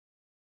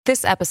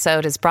This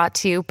episode is brought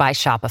to you by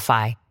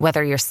Shopify.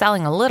 Whether you're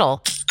selling a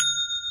little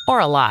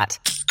or a lot,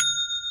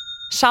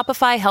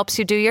 Shopify helps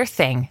you do your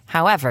thing,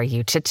 however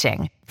you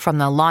cha-ching. From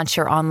the launch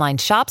your online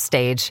shop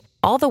stage,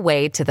 all the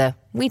way to the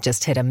we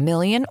just hit 1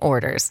 million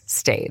orders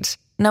stage.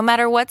 No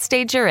matter what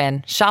stage you're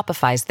in,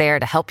 Shopify's there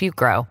to help you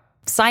grow.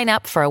 Sign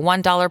up for a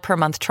 $1 per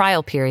month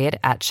trial period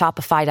at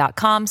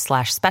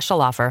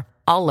shopify.com/special offer,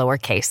 all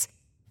lowercase.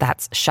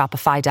 That's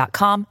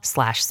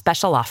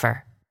shopify.com/special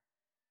offer.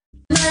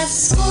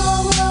 Let's glow,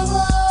 glow,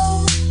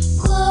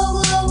 glow,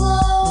 glow,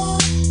 glow,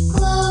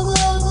 glow,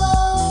 glow,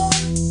 glow.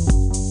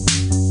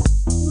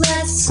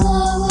 Let's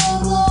glow,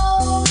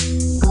 glow,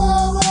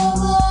 glow, glow,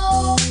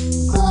 glow,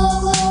 glow,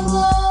 glow,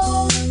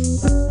 glow.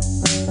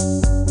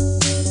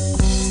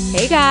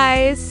 Hey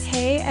guys,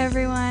 Hey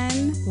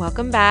everyone.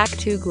 welcome back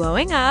to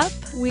Glowing Up,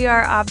 We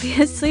are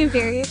obviously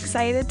very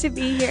excited to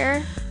be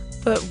here.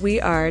 but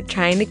we are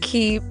trying to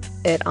keep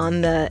it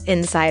on the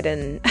inside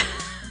and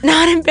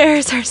not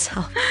embarrass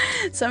ourselves.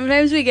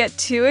 Sometimes we get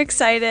too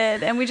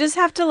excited and we just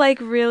have to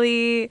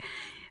really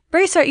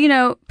pace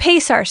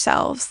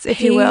ourselves, if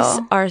you will. Pace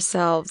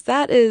ourselves.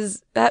 That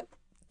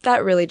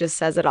really just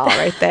says it all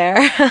right there.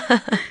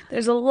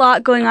 There's a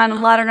lot going on, a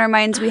lot on our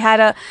minds. We had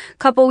a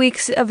couple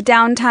weeks of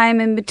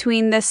downtime in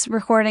between this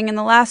recording and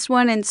the last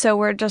one, and so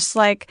we're just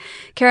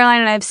Caroline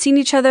and I have seen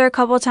each other a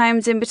couple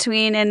times in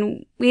between,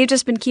 and we've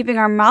just been keeping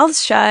our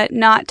mouths shut,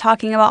 not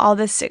talking about all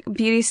this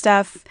beauty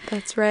stuff.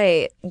 That's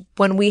right.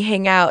 When we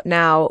hang out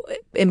now,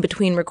 in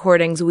between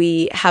recordings,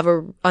 we have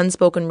an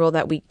unspoken rule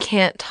that we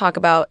can't talk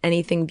about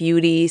anything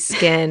beauty,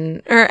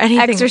 skin, or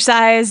anything.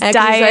 Exercise,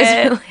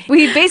 diet. related.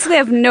 We basically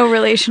have no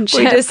relationship.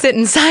 We just sit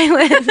in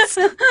silence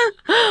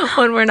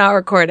when we're not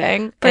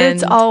recording. But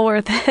it's all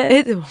worth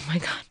it. Oh my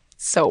God.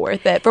 So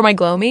worth it. For my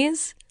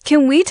Glowmies?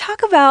 Can we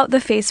talk about the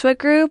Facebook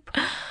group?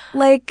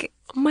 My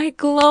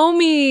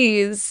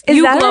Glowmies. Is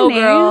you that a glow name?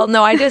 girl.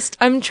 No,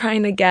 I'm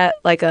trying to get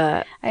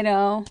I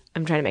know.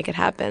 I'm trying to make it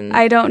happen.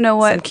 I don't know Some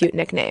what cute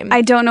nickname.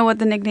 I don't know what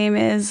the nickname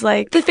is.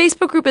 The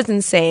Facebook group is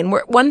insane.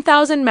 We're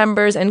 1,000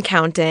 members and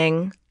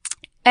counting.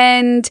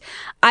 And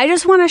I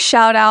just want to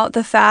shout out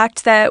the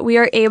fact that we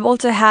are able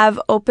to have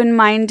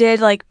open-minded,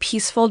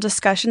 peaceful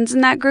discussions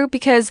in that group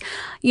because,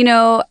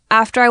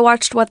 after I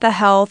watched What the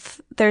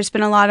Health, there's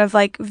been a lot of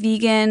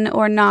vegan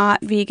or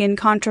not vegan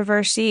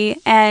controversy.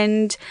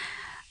 And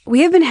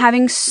we have been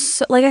having,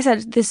 like I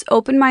said, this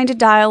open-minded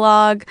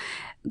dialogue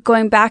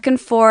going back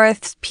and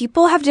forth.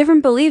 People have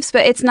different beliefs,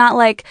 but it's not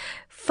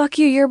fuck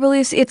you, your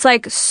beliefs. It's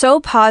so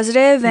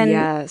positive, and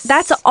Yes.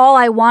 that's all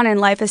I want in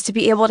life is to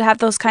be able to have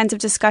those kinds of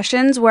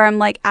discussions where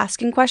I'm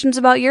asking questions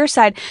about your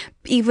side,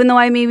 even though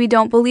I maybe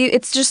don't believe.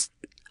 It's just,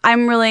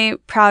 I'm really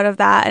proud of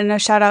that, and a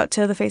shout out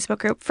to the Facebook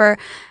group for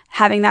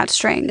having that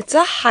strength. It's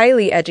a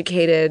highly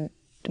educated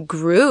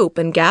group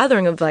and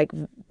gathering of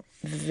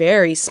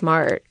very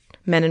smart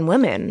men and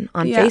women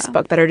on Yeah.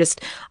 Facebook that are just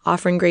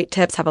offering great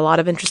tips, have a lot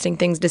of interesting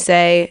things to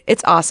say.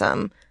 It's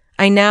awesome.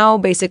 I now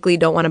basically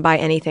don't want to buy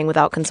anything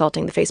without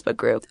consulting the Facebook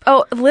group.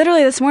 Oh,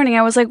 literally this morning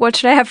I was like, what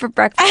should I have for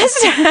breakfast?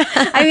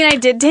 I mean, I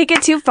did take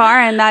it too far,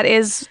 and that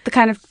is the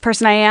kind of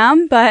person I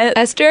am, but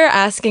Esther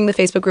asking the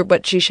Facebook group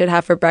what she should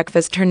have for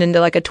breakfast turned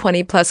into a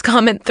 20+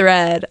 comment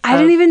thread. I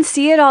didn't even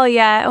see it all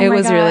yet. Oh It my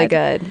was God. really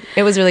good.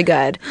 It was really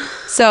good.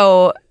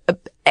 So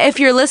if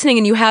you're listening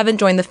and you haven't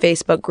joined the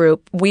Facebook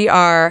group,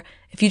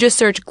 if you just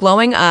search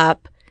Glowing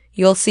Up,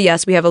 you'll see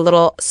us. We have a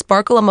little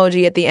sparkle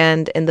emoji at the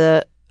end, and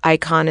the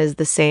icon is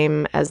the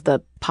same as the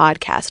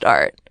podcast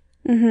art.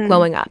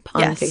 Glowing Up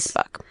on Yes.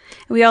 Facebook.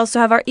 We also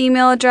have our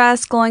email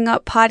address,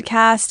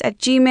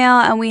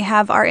 glowinguppodcast@gmail.com, and we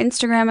have our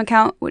Instagram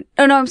account.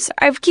 Oh no, I'm sorry.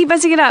 I keep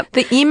messing it up.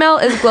 The email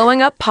is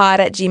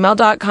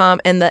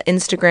glowinguppod@gmail.com, and the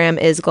Instagram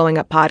is Glowing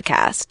Up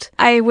Podcast.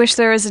 I wish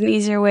there was an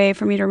easier way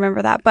for me to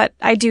remember that, but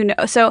I do know.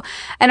 So,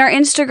 and our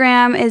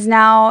Instagram is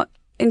now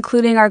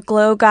including our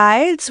glow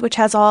guides, which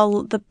has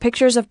all the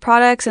pictures of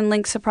products and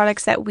links to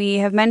products that we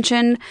have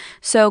mentioned.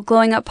 So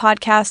Glowing Up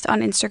Podcast on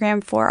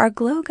Instagram for our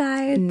glow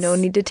guides. No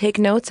need to take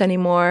notes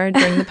anymore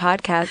during the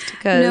podcast.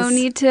 Because No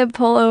need to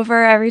pull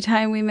over every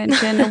time we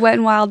mention a Wet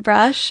n Wild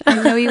brush. I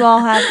know you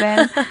all have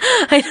been.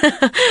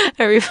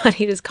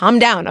 Everybody just calm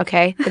down,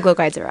 okay? The glow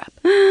guides are up.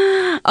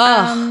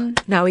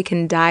 Now we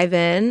can dive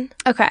in.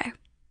 Okay.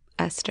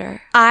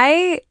 Esther.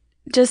 I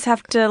just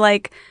have to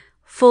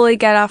fully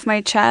get off my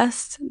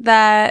chest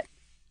that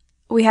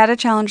we had a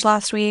challenge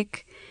last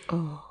week.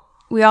 Oh.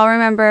 We all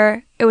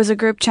remember it was a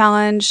group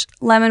challenge,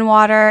 lemon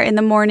water in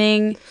the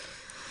morning.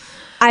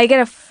 I get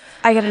an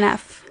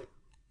F.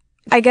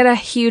 I get a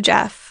huge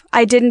F.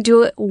 I didn't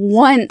do it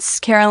once,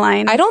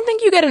 Caroline. I don't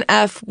think you get an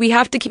F. We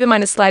have to keep in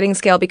mind a sliding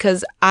scale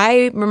because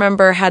I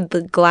remember had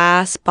the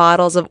glass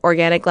bottles of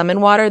organic lemon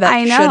water that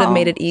I know. should have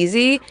made it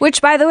easy.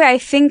 Which, by the way, I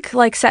think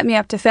set me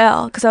up to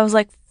fail because I was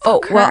like, Oh,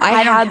 fuck well, her.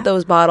 I don't had have-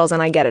 those bottles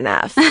and I get an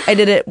F. I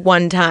did it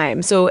one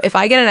time. So if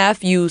I get an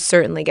F, you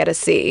certainly get a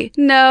C.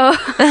 No.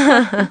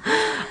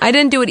 I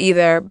didn't do it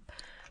either.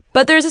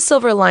 But there's a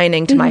silver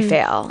lining to my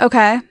fail.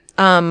 Okay.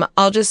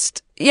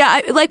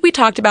 Like we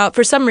talked about,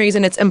 for some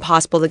reason, it's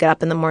impossible to get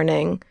up in the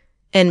morning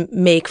and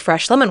make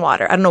fresh lemon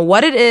water. I don't know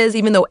what it is,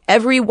 even though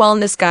every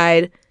wellness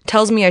guide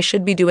tells me I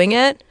should be doing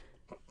it,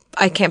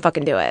 I can't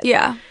fucking do it.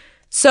 Yeah.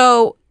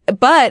 So,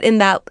 but in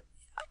that,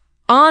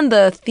 on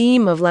the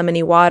theme of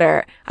lemony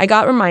water, I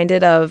got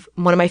reminded of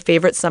one of my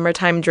favorite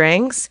summertime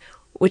drinks,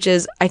 which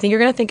is, I think you're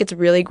going to think it's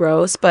really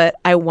gross, but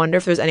I wonder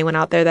if there's anyone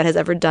out there that has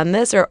ever done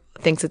this or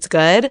thinks it's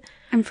good.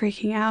 I'm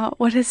freaking out.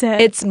 What is it?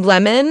 It's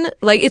lemon.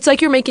 It's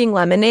like you're making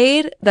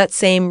lemonade, that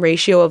same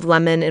ratio of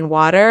lemon and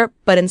water,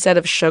 but instead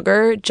of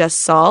sugar,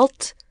 just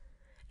salt.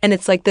 And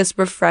it's like this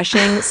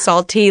refreshing,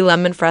 salty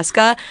lemon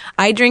fresca.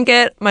 I drink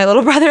it. My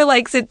little brother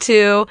likes it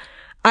too.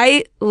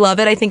 I love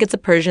it. I think it's a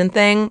Persian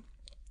thing.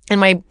 And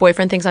my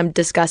boyfriend thinks I'm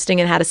disgusting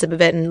and had a sip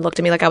of it and looked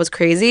at me like I was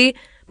crazy.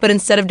 But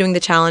instead of doing the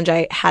challenge,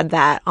 I had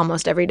that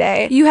almost every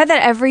day. You had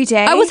that every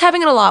day? I was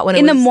having it a lot when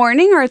in the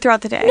morning or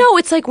throughout the day? No,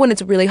 it's like when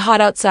it's really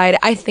hot outside.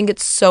 I think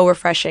it's so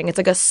refreshing. It's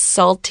like a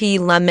salty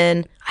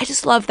lemon. I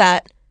just love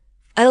that.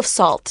 I love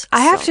salt.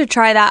 I have to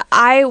try that.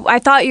 I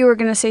thought you were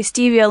going to say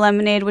stevia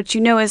lemonade, which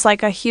you know is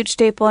like a huge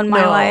staple in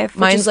my life.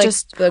 Which Mine's is like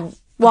just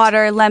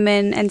water,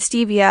 lemon, and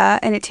stevia,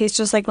 and it tastes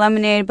just like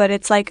lemonade, but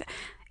it's like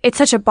it's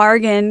such a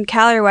bargain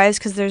calorie-wise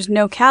because there's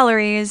no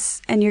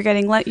calories, and you're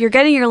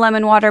getting your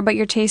lemon water, but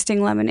you're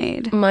tasting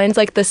lemonade. Mine's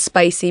like the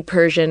spicy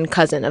Persian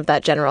cousin of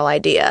that general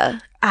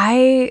idea.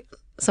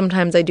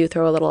 Sometimes I do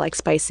throw a little like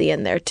spicy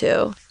in there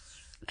too.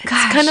 It's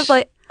kind of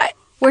like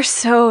we're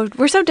so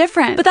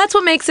different. But that's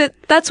what makes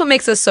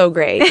us so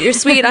great. You're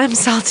sweet, I'm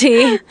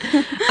salty.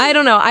 I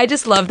don't know. I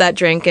just love that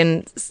drink,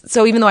 and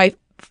so even though I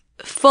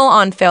full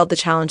on failed the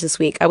challenge this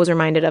week, I was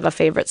reminded of a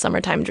favorite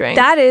summertime drink.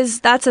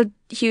 That's a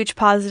huge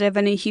positive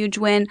and a huge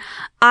win.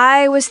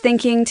 I was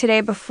thinking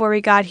today before we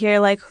got here,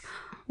 like,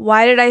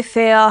 why did I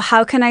fail?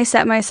 How can I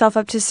set myself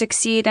up to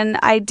succeed? And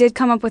I did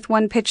come up with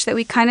one pitch that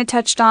we kind of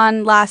touched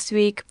on last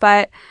week,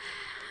 but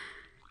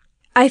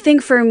I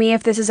think for me,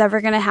 if this is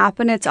ever going to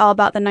happen, it's all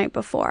about the night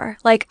before.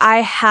 Like, I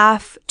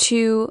have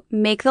to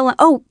make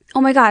oh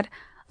my God.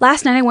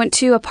 Last night I went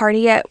to a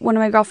party at one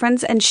of my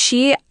girlfriends, and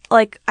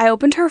I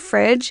opened her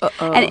fridge,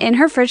 and in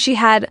her fridge she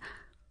had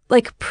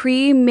like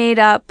pre-made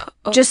up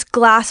just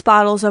glass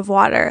bottles of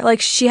water.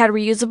 Like, she had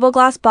reusable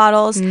glass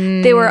bottles.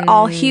 They were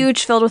all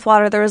huge, filled with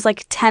water. There was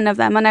like 10 of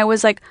them, and I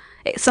was like,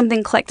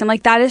 something clicked. I'm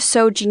like, that is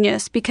so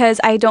genius, because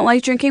I don't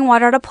like drinking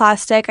water out of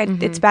plastic.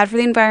 It's bad for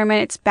the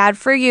environment. It's bad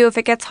for you if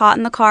it gets hot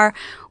in the car.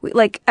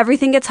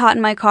 Everything gets hot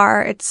in my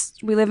car.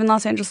 We live in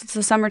Los Angeles. It's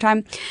the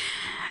summertime.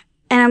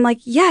 And I'm like,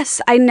 yes,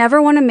 I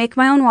never want to make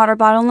my own water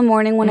bottle in the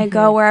morning when I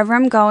go wherever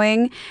I'm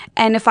going.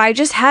 And if I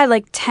just had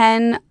like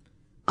 10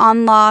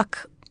 on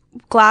lock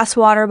glass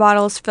water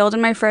bottles filled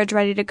in my fridge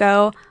ready to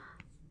go,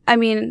 I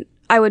mean,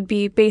 I would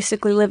be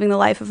basically living the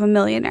life of a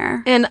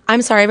millionaire. And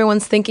I'm sorry,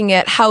 everyone's thinking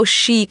it. How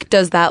chic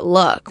does that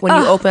look when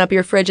you open up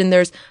your fridge and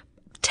there's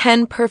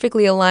 10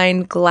 perfectly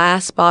aligned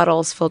glass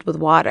bottles filled with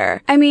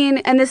water? I mean,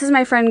 and this is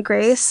my friend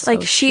Grace.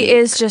 She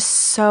is just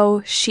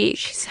so chic.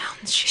 She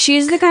sounds chic.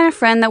 She's the kind of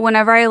friend that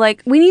whenever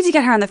we need to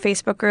get her on the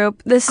Facebook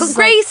group. This is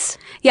Grace!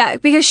 Yeah,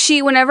 because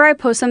whenever I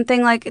post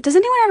something like, does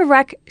anyone have a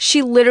rec?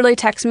 She literally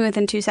texts me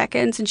within 2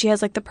 seconds, and she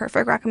has like the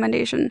perfect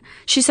recommendation.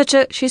 She's such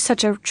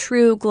a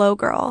true glow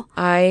girl.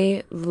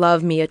 I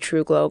love me a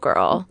true glow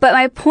girl. But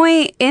my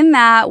point in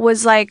that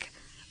was like,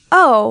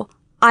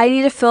 I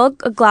need to fill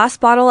a glass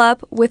bottle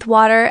up with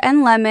water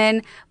and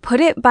lemon, put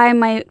it on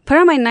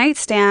my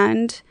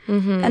nightstand,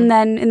 and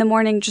then in the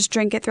morning just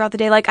drink it throughout the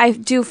day. Like, I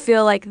do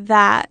feel like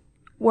that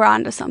we're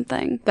onto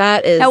something.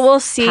 That is and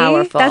we'll see.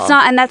 Powerful.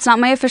 That's not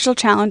my official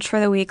challenge for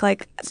the week.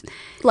 Like,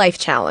 life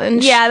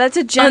challenge. Yeah, that's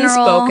a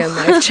general unspoken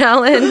life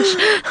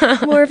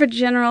challenge. More of a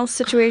general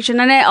situation.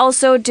 And I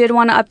also did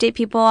want to update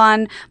people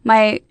on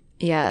my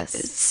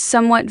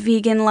somewhat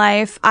vegan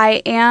life.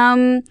 I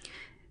am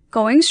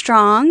going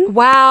strong.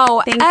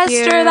 Wow. Thank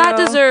Esther, you.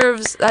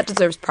 that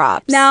deserves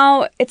props.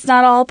 Now, it's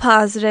not all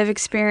positive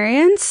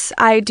experience.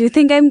 I do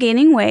think I'm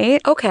gaining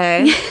weight.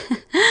 Okay.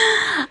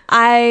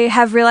 I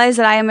have realized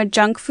that I am a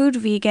junk food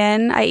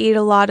vegan. I eat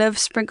a lot of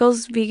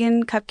Sprinkles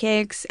vegan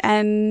cupcakes,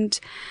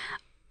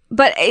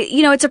 but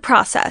it's a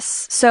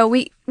process. So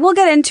we'll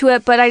get into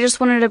it, but I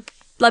just wanted to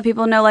let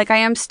people know, like, I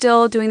am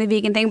still doing the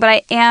vegan thing, but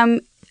I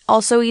am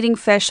also eating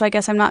fish, so I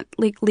guess I'm not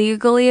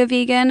legally a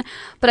vegan,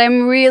 but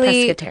I'm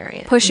really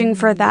pushing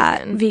for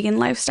that vegan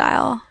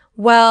lifestyle.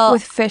 Well,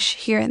 with fish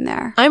here and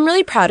there. I'm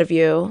really proud of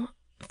you.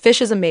 Fish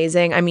is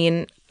amazing. I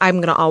mean, I'm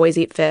going to always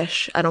eat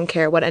fish. I don't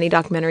care what any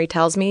documentary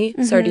tells me.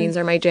 Sardines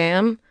are my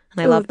jam,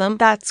 and I love them.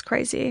 That's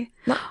crazy.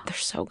 No, they're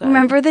so good.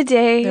 Remember the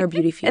day they're a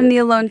beauty food. In the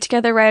Alone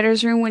Together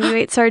writers' room when you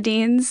ate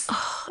sardines?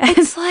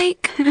 It's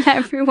like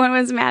everyone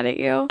was mad at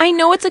you. I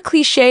know it's a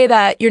cliche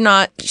that you're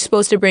not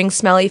supposed to bring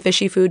smelly,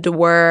 fishy food to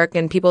work,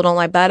 and people don't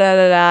like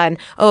da-da-da-da, and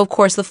of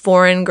course the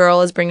foreign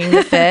girl is bringing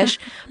the fish.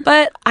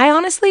 But I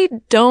honestly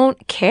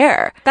don't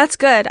care. That's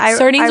good.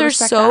 Sardines I are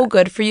so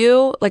good for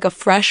you, like a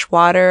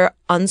freshwater,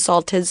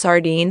 unsalted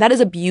sardine. That is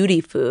a beauty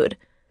food.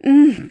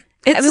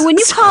 I mean, when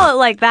you call it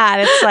like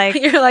that, it's like...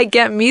 You're like,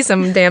 get me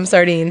some damn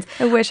sardines.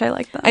 I wish I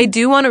liked them. I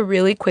do want to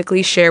really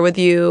quickly share with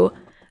you,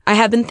 I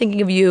have been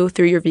thinking of you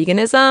through your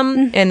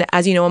veganism. And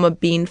as you know, I'm a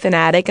bean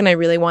fanatic and I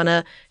really want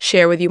to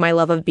share with you my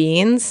love of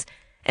beans.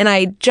 And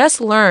I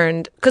just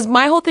learned, because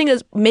my whole thing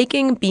is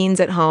making beans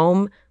at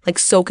home, like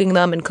soaking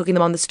them and cooking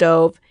them on the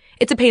stove.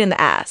 It's a pain in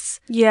the ass.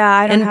 Yeah,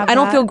 I don't And have I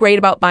don't that. feel great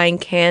about buying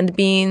canned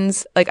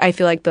beans. Like I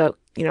feel like the,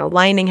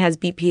 lining has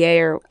BPA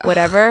or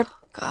whatever.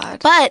 God.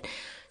 But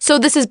so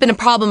this has been a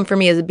problem for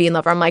me as a bean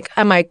lover. I'm like,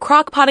 am I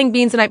crock potting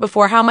beans the night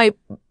before? How am I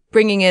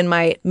bringing in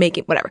my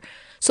making, whatever.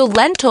 So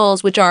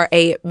lentils, which are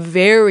a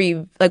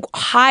very like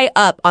high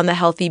up on the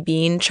healthy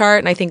bean chart,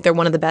 and I think they're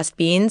one of the best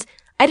beans.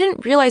 I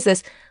didn't realize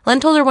this.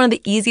 Lentils are one of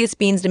the easiest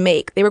beans to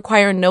make. They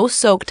require no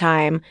soak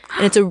time,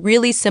 and it's a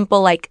really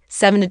simple, like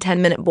 7 to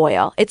 10 minute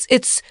boil.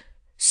 It's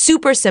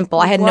super simple.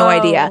 I had no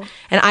idea.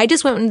 And I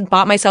just went and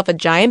bought myself a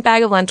giant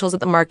bag of lentils at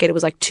the market. It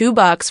was like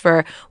 $2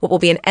 for what will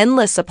be an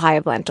endless supply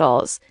of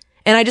lentils.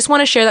 And I just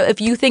want to share that if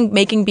you think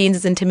making beans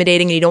is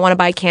intimidating and you don't want to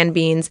buy canned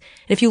beans,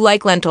 and if you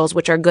like lentils,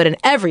 which are good in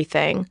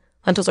everything,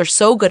 lentils are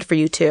so good for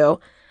you too.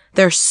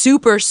 They're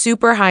super,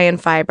 super high in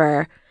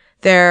fiber.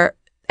 They're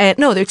high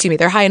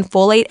in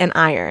folate and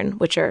iron,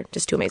 which are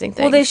just two amazing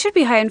things. Well, they should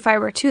be high in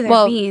fiber too.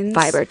 They're beans.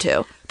 Fiber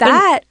too.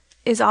 That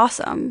is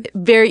awesome.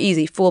 Very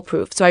easy,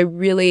 foolproof. So I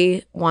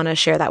really want to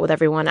share that with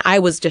everyone. I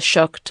was just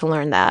shook to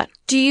learn that.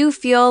 Do you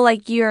feel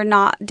like you're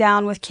not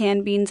down with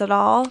canned beans at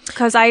all?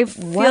 Because I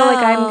feel like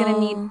I'm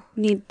gonna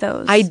need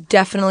those. I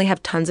definitely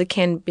have tons of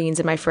canned beans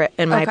in my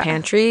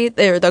pantry.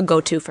 They're the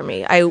go-to for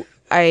me.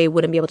 I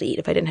wouldn't be able to eat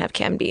if I didn't have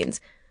canned beans.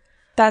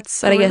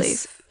 That's But a I relief.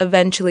 guess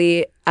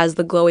eventually, as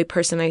the glowy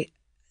person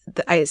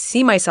I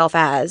see myself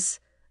as,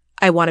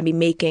 I want to be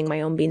making my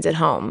own beans at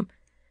home.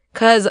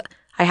 Because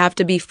I have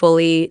to be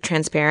fully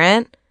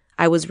transparent.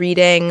 I was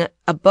reading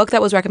a book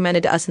that was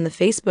recommended to us in the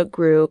Facebook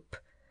group,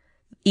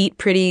 Eat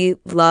Pretty,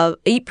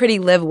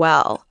 Live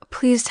Well.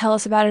 Please tell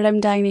us about it.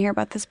 I'm dying to hear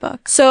about this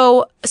book.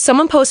 So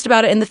someone posted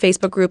about it in the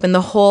Facebook group, and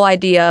the whole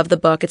idea of the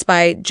book, it's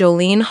by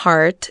Jolene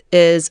Hart,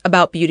 is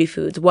about beauty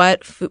foods.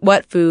 What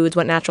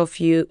natural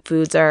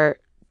foods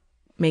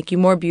make you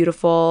more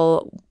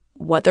beautiful,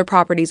 what their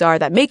properties are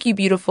that make you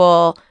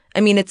beautiful. I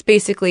mean, it's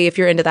basically, if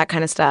you're into that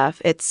kind of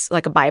stuff, it's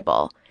like a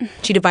Bible.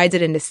 She divides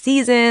it into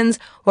seasons,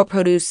 what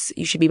produce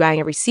you should be buying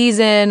every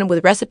season,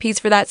 with recipes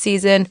for that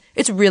season.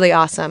 It's really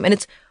awesome.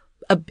 And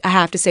I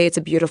have to say, it's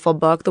a beautiful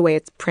book. The way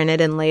it's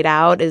printed and laid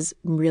out is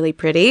really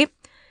pretty.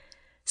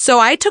 So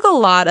I took a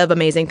lot of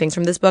amazing things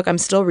from this book. I'm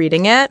still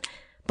reading it.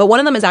 But one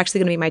of them is actually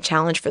going to be my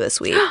challenge for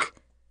this week.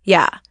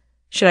 Yeah.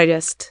 Should I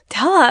just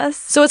Tell us.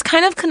 So it's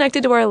kind of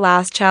connected to our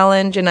last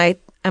challenge, and I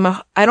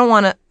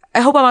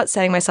hope I'm not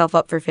setting myself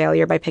up for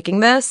failure by picking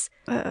this.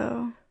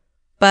 Uh-oh.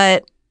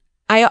 But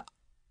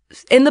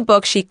in the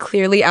book, she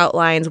clearly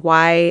outlines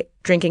why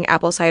drinking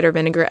apple cider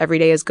vinegar every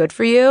day is good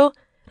for you.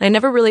 And I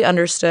never really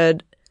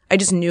understood. I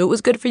just knew it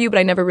was good for you, but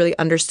I never really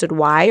understood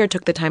why or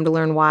took the time to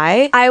learn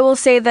why. I will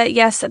say that,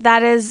 yes,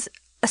 that is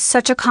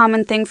such a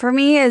common thing for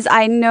me is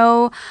I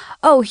know,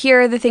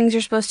 here are the things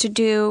you're supposed to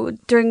do.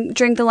 Drink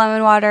the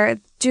lemon water,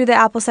 do the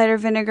apple cider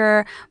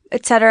vinegar,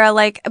 etc.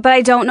 But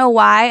I don't know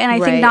why. And I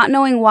Right. think not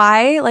knowing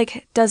why,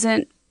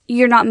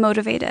 you're not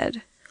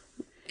motivated.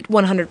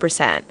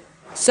 100%.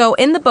 So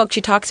in the book,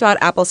 she talks about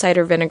apple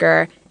cider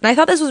vinegar. And I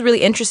thought this was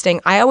really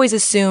interesting. I always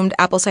assumed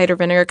apple cider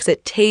vinegar, because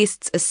it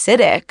tastes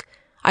acidic,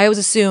 I always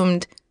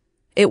assumed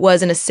it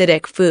was an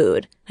acidic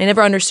food. I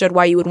never understood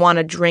why you would want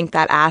to drink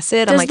that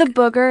acid. Does I'm like, the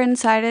booger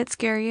inside it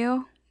scare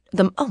you?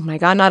 oh my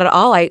God, not at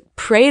all. I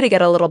pray to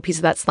get a little piece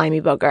of that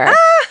slimy booger.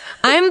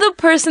 I'm the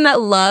person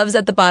that loves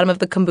at the bottom of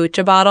the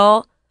kombucha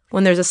bottle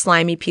when there's a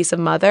slimy piece of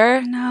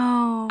mother.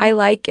 No. I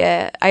like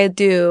it. I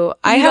do.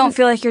 You don't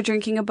feel like you're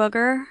drinking a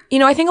booger?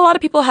 I think a lot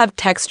of people have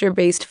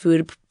texture-based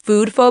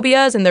food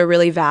phobias, and they're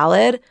really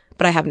valid,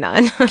 but I have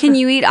none. Can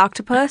you eat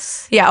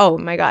octopus? Yeah. Oh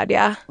my God.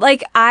 Yeah.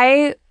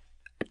 I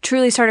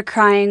truly started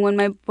crying when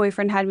my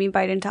boyfriend had me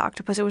bite into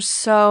octopus. It was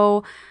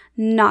so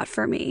not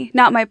for me,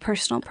 not my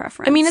personal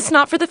preference. I mean, it's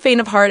not for the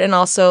faint of heart, and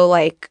also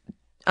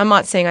I'm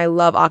not saying I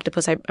love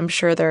octopus. I'm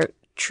sure they're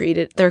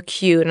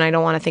cute, and I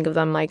don't want to think of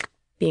them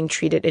being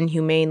treated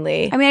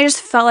inhumanely. I mean, I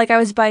just felt like I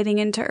was biting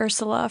into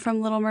Ursula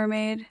from Little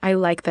Mermaid. I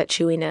like that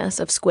chewiness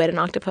of squid and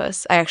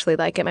octopus. I actually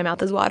like it. My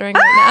mouth is watering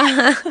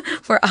right now.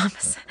 We're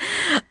opposite.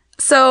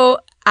 So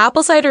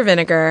apple cider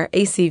vinegar,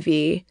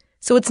 ACV.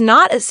 So it's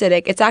not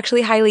acidic. It's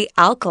actually highly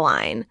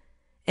alkaline.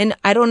 And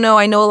I don't know.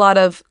 I know a lot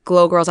of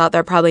glow girls out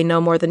there probably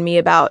know more than me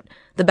about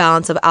the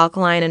balance of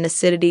alkaline and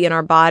acidity in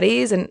our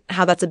bodies, and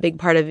how that's a big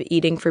part of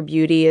eating for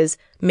beauty is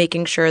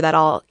making sure that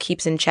all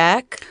keeps in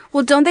check.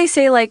 Well, don't they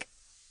say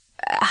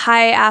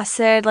high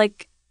acid,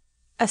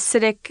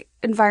 acidic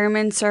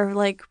environments are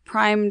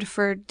primed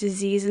for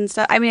disease and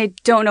stuff? I mean, I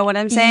don't know what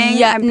I'm saying.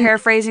 Yeah. I'm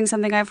paraphrasing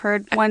something I've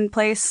heard one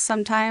place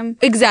sometime.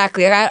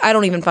 Exactly. I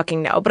don't even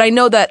fucking know. But I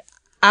know that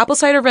apple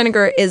cider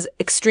vinegar is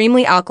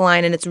extremely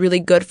alkaline, and it's really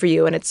good for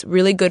you, and it's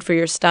really good for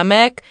your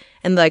stomach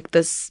and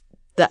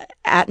the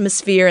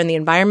atmosphere and the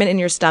environment in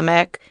your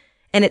stomach,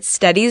 and it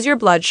steadies your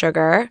blood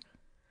sugar.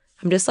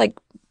 I'm just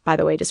by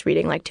the way, just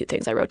reading like 2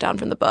 things I wrote down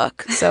from the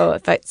book. So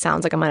if it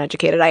sounds like I'm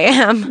uneducated, I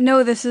am.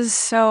 No, this is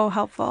so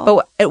helpful.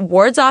 But it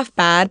wards off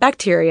bad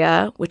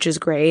bacteria, which is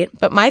great.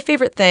 But my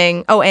favorite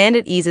thing, and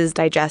it eases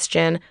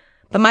digestion.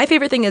 But my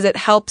favorite thing is it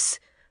helps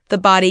the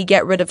body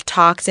get rid of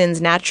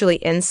toxins naturally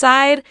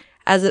inside,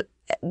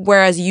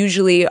 whereas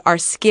usually our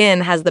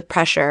skin has the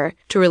pressure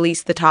to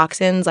release the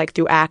toxins, like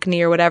through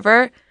acne or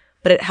whatever.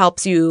 But it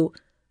helps you,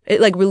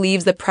 it like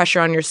relieves the pressure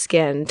on your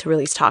skin to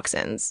release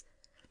toxins.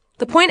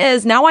 The point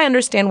is, now I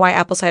understand why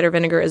apple cider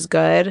vinegar is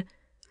good.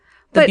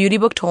 The beauty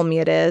book told me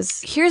it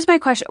is. Here's my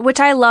question, which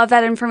I love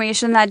that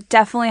information. That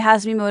definitely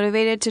has me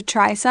motivated to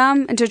try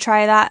some and to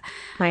try that.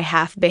 My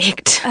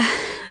half-baked.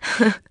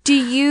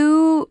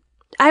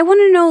 I want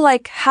to know,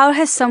 like, how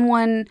has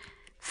someone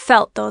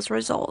felt those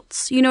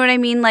results? You know what I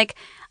mean? Like,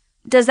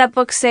 does that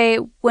book say,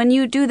 when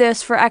you do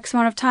this for X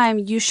amount of time,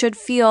 you should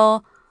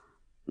feel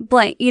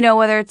blank? You know,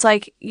 whether it's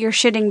like you're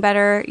shitting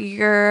better,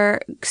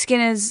 your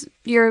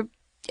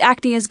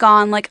acne is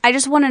gone. Like, I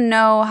just want to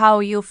know how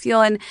you'll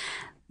feel. And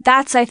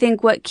that's, I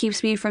think, what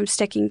keeps me from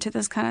sticking to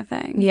this kind of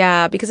thing.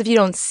 Yeah, because if you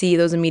don't see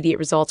those immediate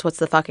results, what's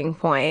the fucking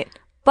point?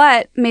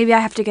 But maybe I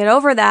have to get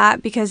over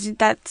that because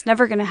that's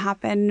never going to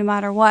happen no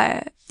matter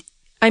what.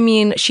 I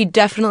mean,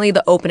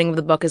 the opening of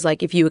the book is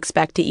like, if you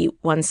expect to eat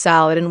one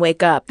salad and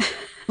wake up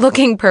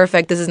looking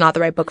perfect, this is not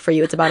the right book for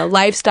you. It's about a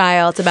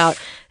lifestyle. It's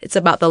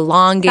about the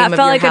long game of your health. That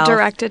felt like a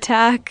direct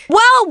attack.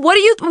 Well,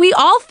 we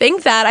all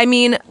think that. I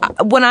mean,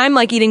 when I'm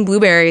like eating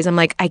blueberries, I'm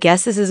like, I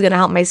guess this is going to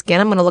help my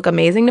skin. I'm going to look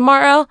amazing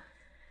tomorrow.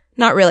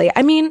 Not really.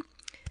 I mean,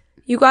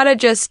 you got to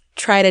just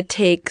try to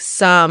take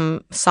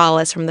some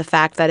solace from the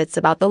fact that it's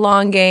about the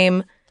long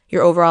game,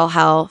 your overall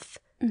health.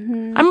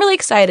 Mm-hmm. I'm really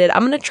excited.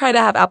 I'm going to try to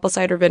have apple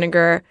cider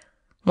vinegar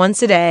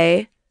once a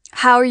day.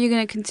 How are you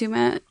going to consume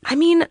it? I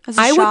mean,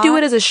 I would do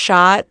it as a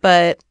shot,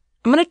 but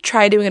I'm going to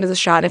try doing it as a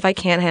shot. And if I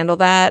can't handle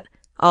that,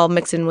 I'll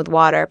mix it in with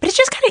water. But it's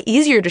just kind of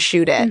easier to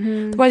shoot it.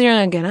 Mm-hmm. Otherwise, you're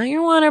going to get out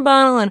your water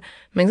bottle and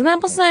mix an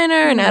apple cider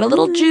and add a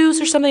little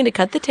juice or something to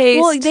cut the taste.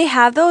 Well, they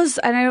have those,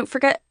 and I don't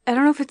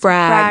know if it's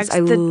Bragg's. I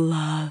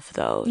love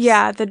those.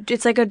 Yeah,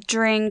 it's like a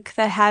drink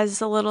that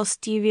has a little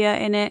stevia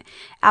in it,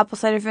 apple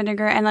cider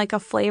vinegar, and like a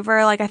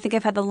flavor. Like, I think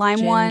I've had the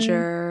lime one.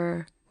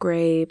 Ginger,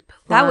 grape,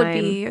 That lime.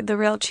 would be the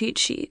real cheat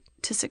sheet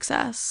to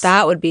success.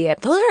 That would be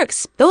it.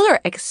 Those are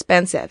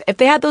expensive. If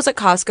they had those at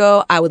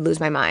Costco, I would lose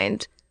my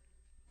mind.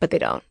 But they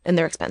don't, and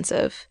they're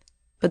expensive.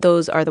 But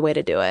those are the way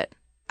to do it.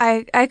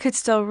 I could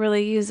still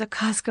really use a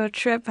Costco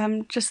trip.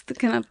 I'm just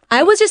gonna...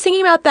 I was just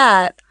thinking about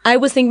that. I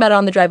was thinking about it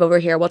on the drive over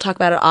here. We'll talk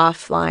about it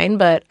offline,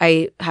 but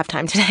I have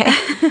time today.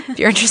 If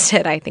you're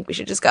interested, I think we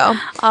should just go.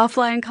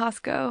 Offline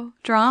Costco.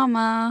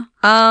 Drama.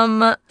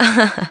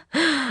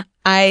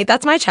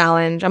 That's my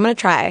challenge. I'm going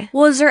to try.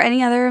 Well, is there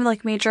any other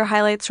like major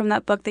highlights from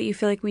that book that you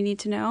feel like we need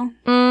to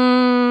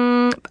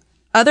know?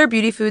 Other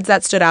beauty foods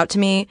that stood out to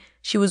me,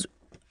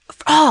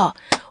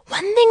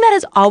 one thing that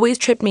has always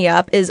tripped me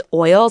up is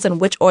oils and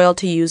which oil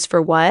to use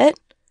for what.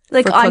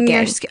 Like for on cooking.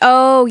 your skin.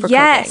 Oh, For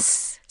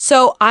yes. cooking.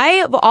 So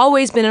I've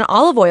always been an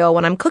olive oil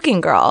when I'm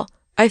cooking, girl.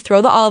 I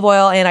throw the olive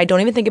oil in. I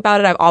don't even think about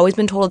it. I've always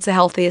been told it's the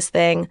healthiest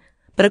thing.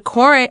 But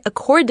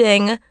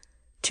according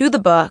to the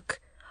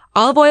book,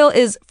 olive oil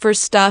is for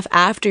stuff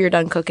after you're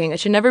done cooking. It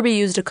should never be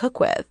used to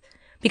cook with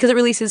because it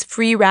releases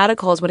free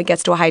radicals when it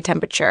gets to a high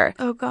temperature.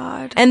 Oh,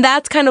 God. And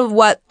that's kind of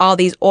what all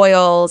these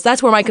oils,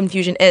 that's where my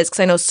confusion is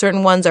because I know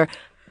certain ones are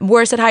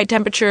worse at high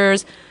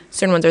temperatures,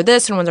 certain ones are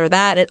this, certain ones are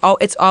that.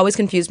 It's always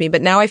confused me,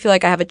 but now I feel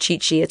like I have a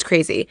cheat sheet. It's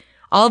crazy.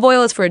 Olive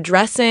oil is for a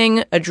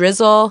dressing, a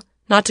drizzle,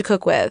 not to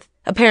cook with.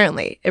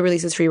 Apparently, it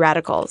releases free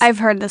radicals. I've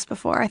heard this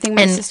before. I think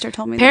my sister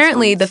told me this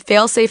apparently, once. the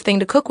fail-safe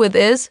thing to cook with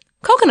is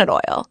coconut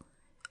oil.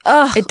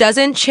 Ugh. It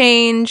doesn't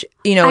change,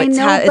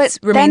 it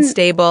remains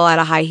stable at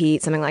a high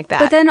heat, something like that.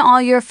 But then all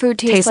your food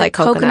tastes like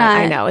coconut.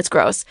 I know, it's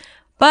gross.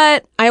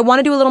 But I want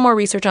to do a little more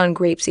research on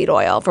grapeseed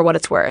oil for what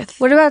it's worth.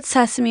 What about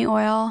sesame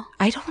oil?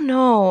 I don't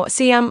know.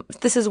 See,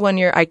 this is when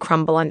I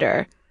crumble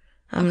under.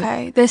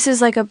 Okay. This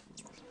is like a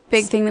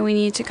big thing that we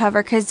need to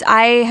cover because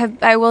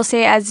I will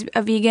say as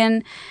a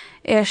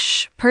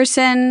vegan-ish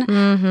person,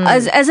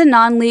 as a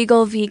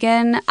non-legal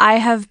vegan, I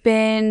have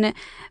been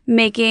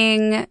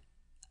making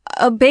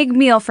a big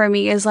meal for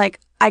me is like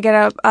I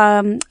get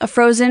a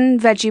frozen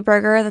veggie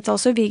burger that's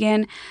also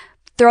vegan.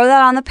 Throw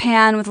that on the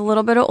pan with a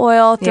little bit of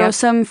oil. Throw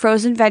some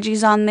frozen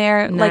veggies on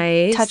there,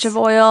 like touch of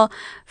oil.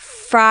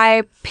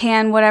 Fry,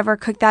 pan, whatever.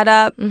 Cook that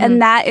up,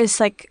 and that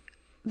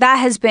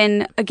has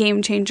been a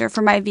game changer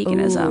for my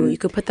veganism. Ooh, you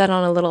could put that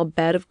on a little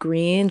bed of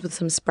greens with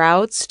some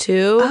sprouts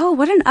too. Oh,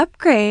 what an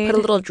upgrade! Put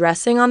a little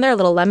dressing on there, a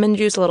little lemon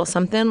juice, a little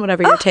something,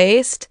 whatever your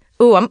taste.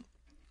 Ooh,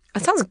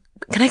 that sounds.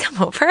 Can I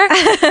come over?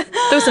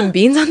 Throw some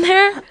beans on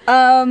there.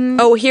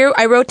 Here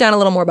I wrote down a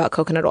little more about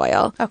coconut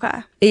oil.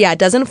 Okay. Yeah, it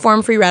doesn't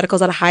form free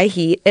radicals at a high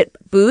heat. It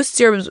boosts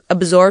your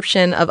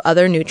absorption of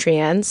other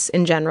nutrients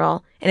in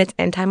general, and it's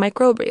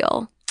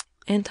antimicrobial.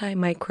 I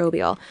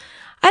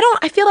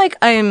feel like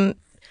I'm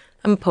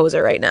a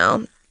poser right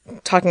now.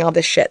 talking all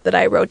this shit that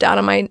I wrote down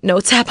on my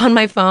notes app on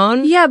my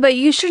phone. Yeah, but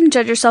you shouldn't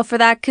judge yourself for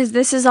that because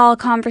this is all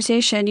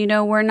conversation. You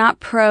know, we're not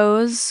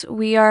pros.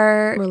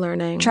 We're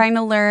learning. Trying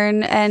to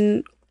learn,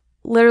 and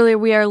literally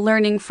we are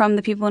learning from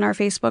the people in our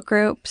Facebook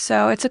group.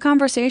 So it's a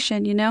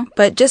conversation, you know?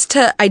 But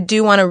I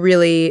do want to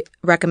really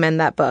recommend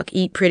that book,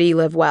 Eat Pretty,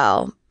 Live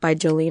Well by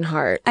Jolene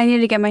Hart. I need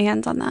to get my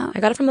hands on that. I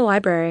got it from the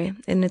library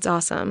and it's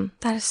awesome.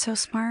 That is so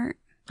smart.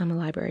 I'm a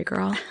library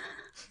girl.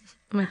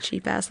 I'm a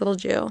cheap ass little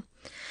Jew.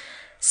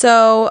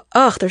 So,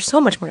 there's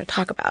so much more to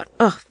talk about.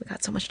 We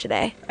got so much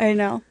today. I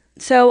know.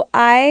 So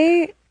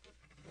I'm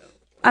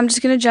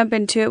just going to jump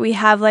into it. We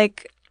have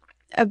like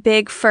a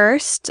big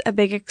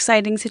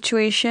exciting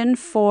situation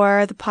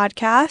for the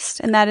podcast.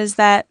 And that is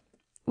that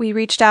we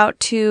reached out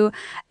to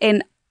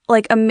an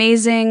like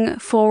amazing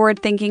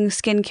forward-thinking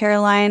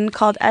skincare line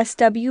called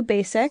SW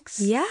Basics.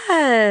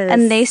 Yes.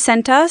 And they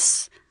sent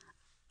us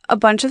a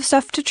bunch of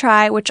stuff to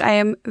try, which I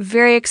am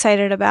very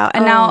excited about.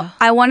 And now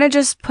I want to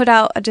just put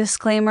out a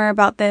disclaimer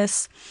about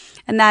this,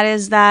 and that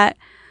is that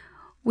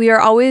we are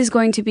always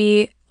going to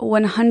be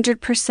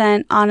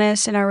 100%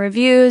 honest in our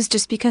reviews.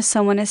 Just because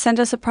someone has sent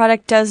us a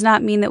product does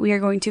not mean that we are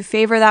going to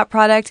favor that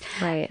product.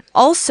 Right.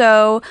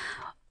 Also,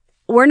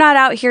 we're not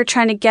out here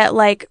trying to get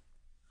like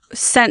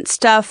sent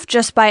stuff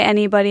just by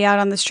anybody out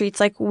on the streets.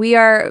 Like, we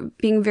are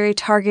being very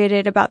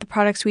targeted about the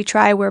products we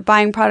try. We're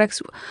buying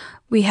products.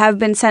 We have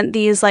been sent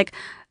these, like,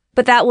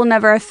 but that will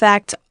never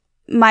affect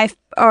my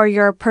or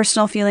your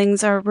personal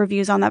feelings or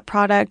reviews on that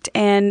product.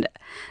 And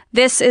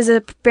this is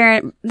a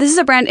brand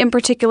in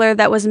particular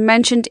that was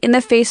mentioned in the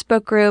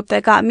Facebook group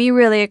that got me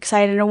really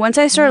excited. And once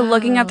I started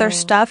looking at their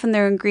stuff and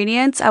their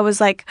ingredients, I was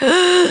like,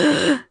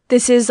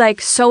 this is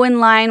like so in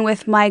line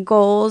with my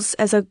goals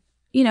as a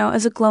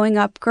glowing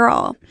up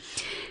girl.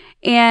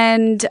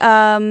 And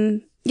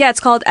it's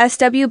called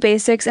SW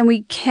Basics, and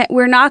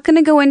we're not going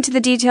to go into the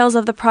details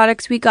of the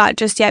products we got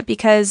just yet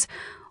because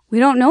we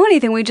don't know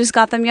anything. We just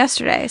got them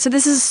yesterday. So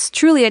this is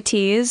truly a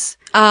tease.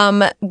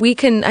 We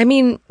could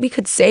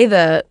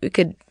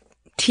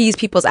tease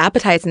people's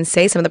appetites and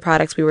say some of the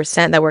products we were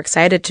sent that we're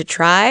excited to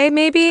try,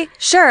 maybe?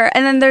 Sure.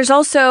 And then there's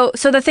also,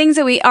 so the things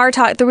that we are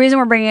the reason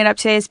we're bringing it up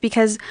today is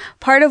because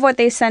part of what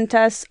they sent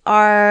us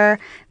are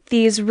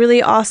these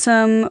really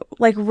awesome,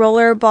 like,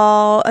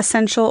 rollerball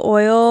essential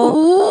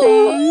oil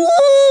things.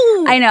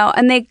 I know.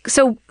 And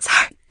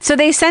so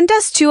they sent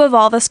us 2 of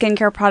all the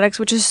skincare products,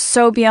 which is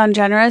so beyond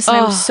generous. And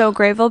I'm so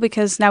grateful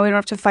because now we don't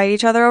have to fight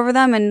each other over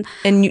them. And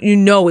you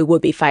know we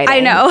would be fighting. I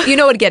know. You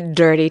know it'd get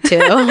dirty, too.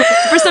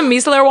 For some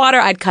micellar water,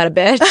 I'd cut a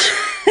bitch.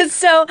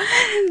 So,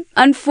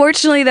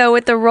 unfortunately, though,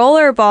 with the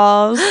roller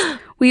balls,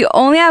 we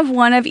only have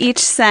one of each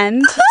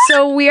scent.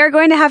 So we are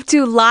going to have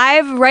to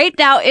live right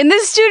now in the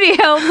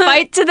studio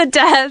fight to the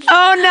death.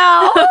 Oh,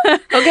 no.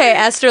 Okay,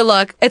 Esther,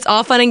 look, it's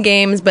all fun and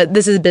games, but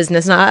this is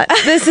business,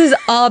 this is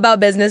all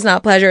about business,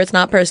 not pleasure. It's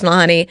not personal,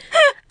 honey.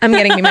 I'm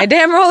getting me my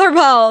damn roller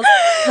balls.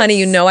 Honey,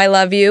 you know I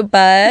love you,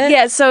 but...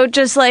 Yeah, so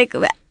just like...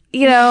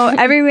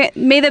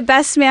 may the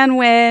best man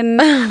win.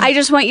 I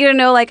just want you to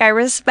know, like, I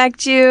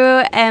respect you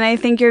and I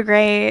think you're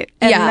great.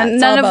 And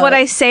none of what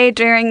I say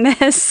during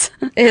this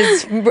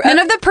is none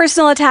of the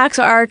personal attacks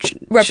are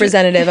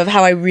representative of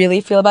how I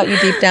really feel about you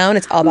deep down.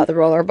 It's all about the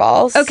roller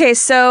balls. Okay,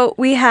 so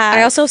we have.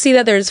 I also see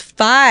that there's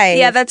 5.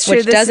 Yeah, that's true.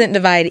 Which doesn't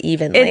divide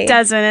evenly. It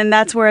doesn't, and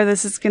that's where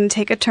this is going to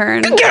take a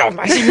turn. Get off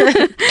my.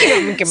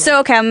 So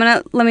okay,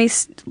 and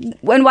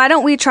why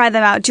don't we try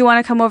them out? Do you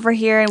want to come over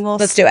here and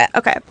let's do it.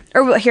 Okay,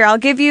 or here I'll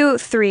give you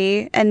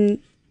 3, and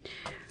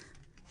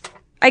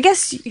I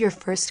guess your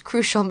first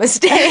crucial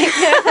mistake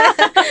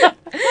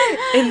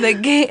in the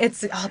game.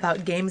 It's all about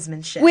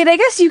gamesmanship. Wait, I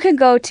guess you could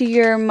go to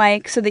your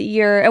mic so that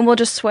and we'll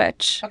just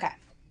switch. Okay.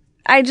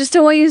 I just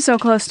don't want you so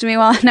close to me.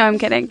 No, I'm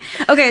kidding.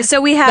 Okay, so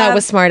we have... That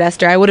was smart,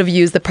 Esther. I would have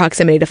used the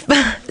proximity to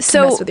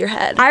mess with your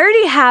head. I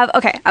already have...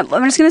 Okay, I'm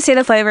just going to say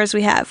the flavors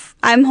we have.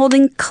 I'm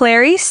holding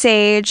clary,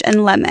 sage,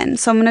 and lemon.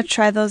 So I'm going to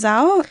try those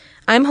out.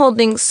 I'm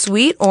holding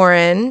sweet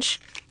orange,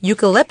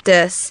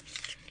 eucalyptus,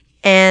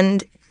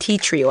 and tea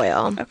tree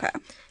oil. Okay.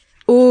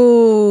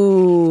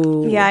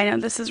 Ooh. Yeah, I know.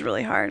 This is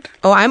really hard.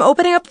 Oh, I'm going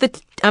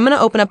to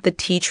open up the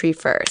tea tree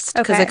first.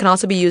 Because Okay. it can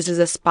also be used as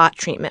a spot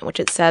treatment, which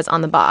it says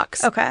on the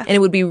box. Okay. And it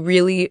would be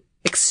really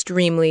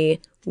extremely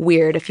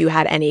weird if you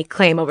had any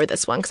claim over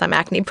this one because I'm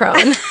acne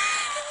prone.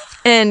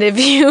 And if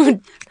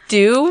you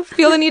do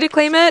feel the need to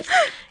claim it,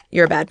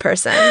 you're a bad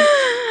person.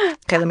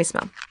 Okay, let me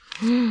smell.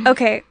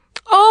 Okay.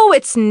 Oh,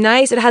 it's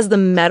nice. It has the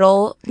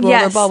metal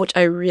Yes. rollerball, which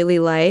I really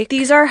like.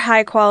 These are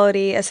high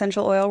quality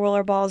essential oil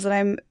roller balls that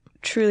I'm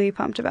truly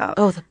pumped about.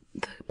 Oh, the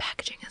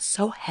packaging is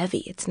so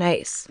heavy. It's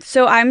nice.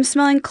 So I'm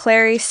smelling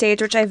clary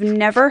sage, which I've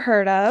never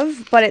heard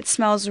of, but it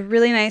smells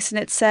really nice, and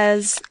it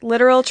says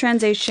literal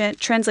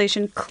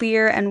translation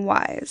clear and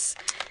wise.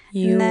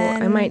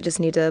 I might just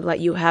need to let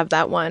you have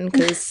that one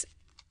because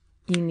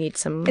you need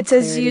some. It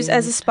says used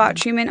as a spot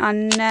treatment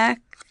on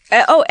neck.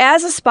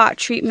 As a spot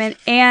treatment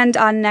and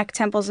on neck,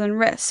 temples, and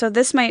wrists. So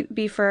this might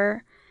be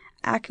for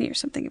acne or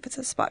something if it's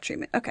a spot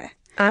treatment. Okay.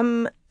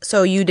 I'm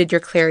So you did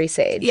your clary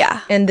sage.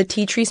 Yeah. And the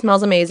tea tree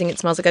smells amazing. It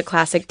smells like a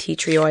classic tea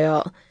tree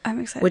oil, I'm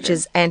excited. which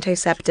is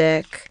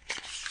antiseptic.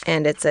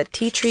 And it's a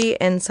tea tree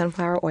and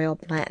sunflower oil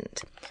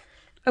blend.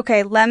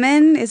 Okay,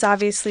 lemon is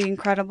obviously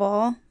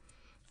incredible.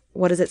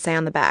 What does it say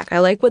on the back? I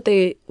like what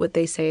they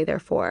say they're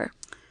for.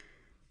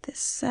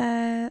 This,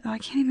 I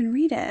can't even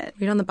read it.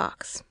 Read on the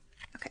box.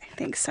 Okay,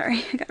 thanks.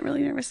 Sorry, I got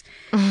really nervous.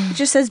 It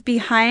just says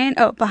behind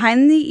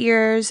the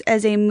ears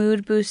as a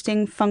mood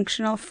boosting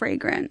functional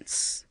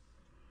fragrance.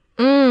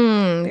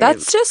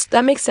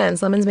 That makes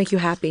sense. Lemons make you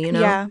happy, you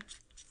know? Yeah.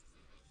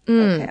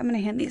 Okay, I'm gonna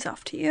hand these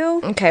off to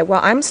you. Okay, well,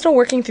 I'm still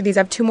working through these.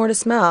 I have 2 more to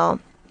smell.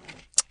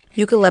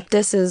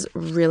 Eucalyptus is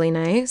really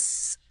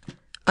nice.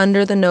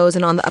 Under the nose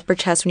and on the upper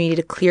chest when you need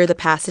to clear the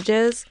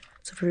passages.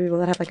 So for people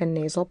that have like a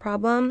nasal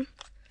problem.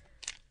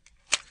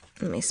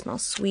 Let me smell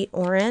sweet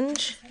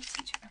orange.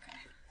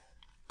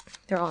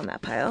 They're all in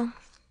that pile.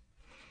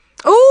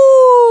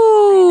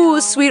 Ooh,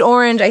 sweet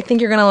orange. I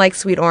think you're going to like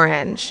sweet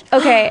orange.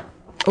 Okay,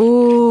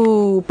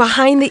 Ooh,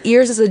 behind the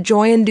ears is a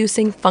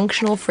joy-inducing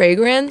functional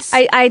fragrance.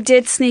 I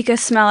did sneak a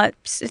smell at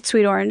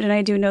Sweet Orange, and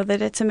I do know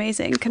that it's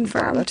amazing. Wow,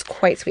 Confirmed. that's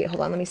quite sweet.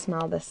 Hold on, let me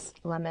smell this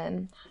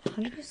lemon.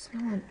 How did you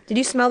smell it? Did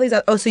you smell these?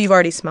 Oh, so you've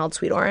already smelled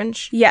sweet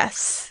orange?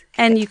 Yes,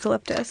 and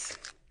eucalyptus.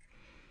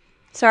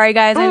 Sorry,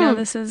 guys. I know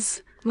this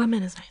is.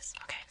 Lemon is nice.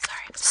 Okay, sorry.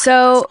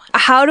 So,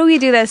 how do we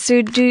do this?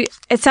 So,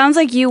 it sounds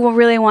like you will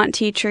really want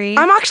tea tree.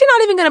 I'm actually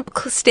not even going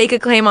to stake a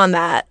claim on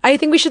that. I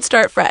think we should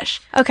start fresh.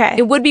 Okay.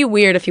 It would be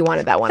weird if you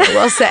wanted that one, I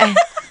will say.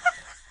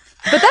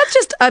 But that's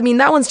just, I mean,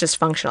 that one's just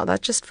functional.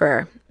 That's just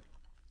for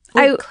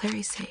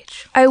clary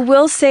sage. I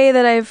will say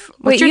that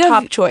What's your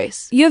top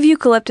choice? You have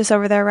eucalyptus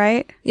over there,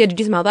 right? Yeah, did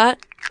you smell that?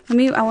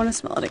 I want to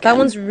smell it again. That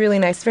one's really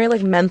nice. It's very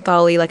like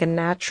mentholy, like a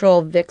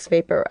natural Vicks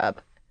vapor rub.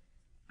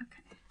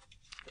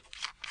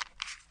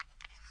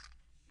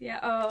 Yeah.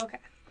 Oh, okay.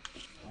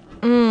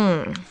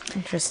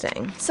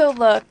 Interesting. So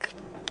look,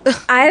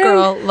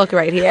 Girl, look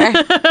right here.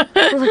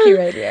 Looky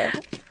right here.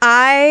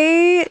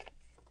 I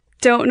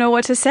don't know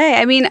what to say.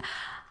 I mean,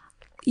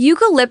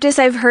 eucalyptus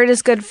I've heard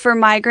is good for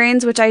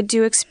migraines, which I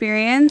do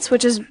experience,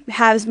 which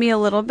has me a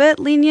little bit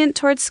lenient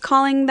towards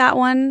calling that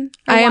one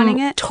or I wanting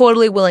am it.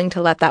 totally willing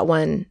to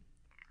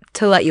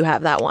let you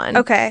have that one.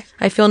 Okay.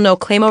 I feel no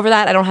claim over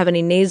that. I don't have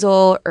any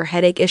nasal or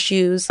headache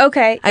issues.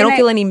 Okay. I don't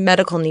feel any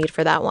medical need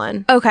for that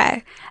one.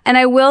 Okay. And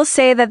I will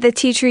say that the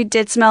tea tree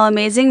did smell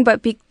amazing,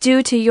 but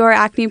due to your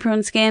acne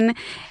prone skin,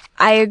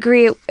 I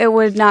agree I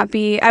would not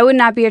be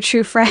a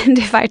true friend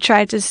if I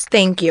tried to.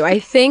 Thank you. I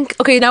think,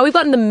 okay, now we've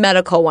gotten the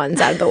medical ones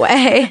out of the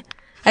way.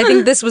 I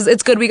think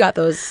it's good we got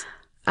those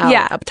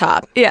out up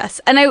top. Yes.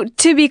 And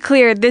to be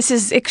clear, this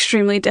is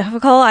extremely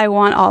difficult. I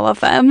want all of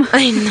them.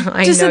 I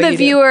know. Just so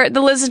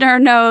the listener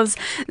knows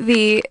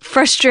the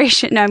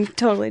frustration. No, I'm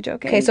totally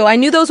joking. Okay, so I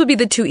knew those would be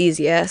the 2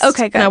 easiest.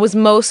 Okay, good. And I was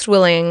most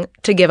willing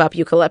to give up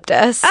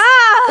eucalyptus.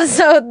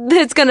 So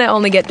it's going to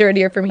only get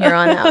dirtier from here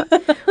on out.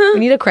 We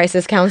need a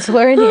crisis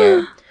counselor in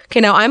here. Okay,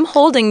 now I'm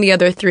holding the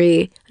other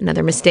 3.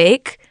 Another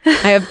mistake.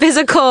 I have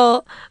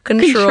physical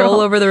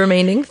control over the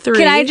remaining 3.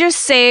 Can I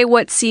just say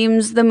what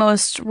seems the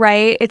most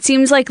right? It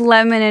seems like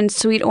lemon and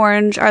sweet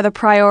orange are the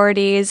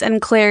priorities,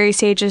 and clary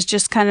sage is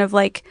just kind of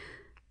like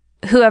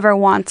whoever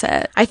wants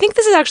it. I think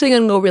this is actually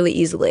going to go really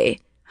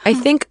easily. I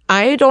think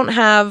I don't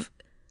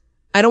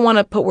want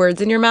to put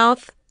words in your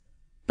mouth,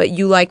 but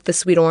you like the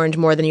sweet orange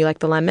more than you like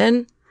the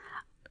lemon.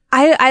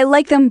 I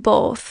like them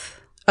both.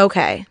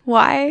 Okay.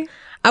 Why?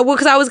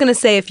 Because I was going to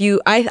say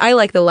I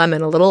like the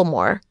lemon a little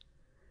more.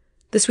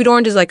 The sweet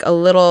orange is like a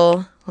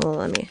little,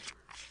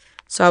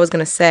 so I was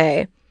going to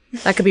say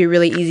that could be a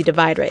really easy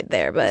divide right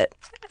there, but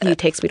you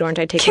take sweet orange,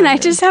 I take Can lemon.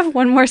 I just have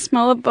one more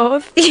smell of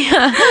both?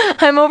 Yeah,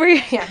 I'm over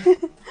here. Yeah.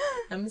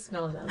 I'm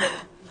smelling them.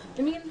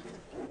 I mean,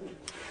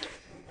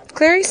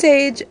 clary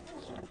sage.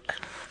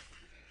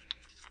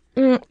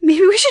 Maybe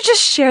we should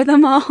just share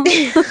them all.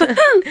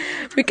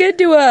 We could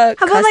do a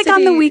How about like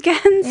on the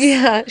weekends?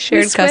 Yeah,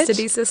 shared switch?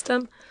 custody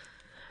system.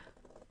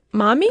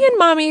 Mommy and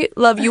Mommy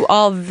love you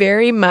all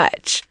very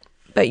much,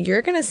 but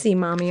you're going to see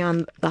Mommy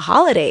on the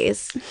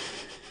holidays.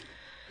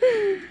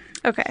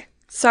 Okay.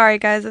 Sorry,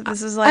 guys, that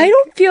this is like... I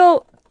don't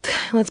feel...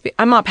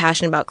 I'm not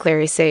passionate about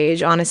clary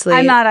sage, honestly.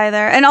 I'm not either.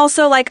 And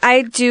also, like,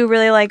 I do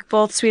really like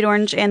both sweet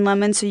orange and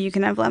lemon, so you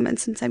can have lemon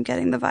since I'm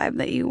getting the vibe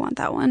that you want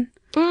that one.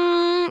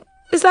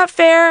 Is that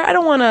fair? I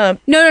don't want to...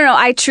 No.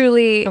 I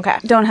truly Okay.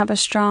 don't have a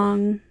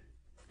strong...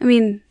 I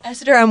mean...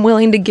 Esther, I'm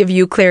willing to give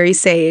you clary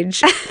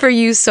sage for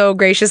you so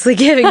graciously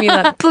giving me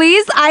that.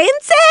 Please, I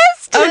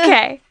insist.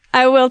 Okay.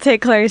 I will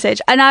take clary sage.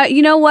 And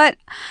you know what?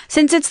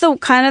 Since it's the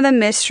kind of the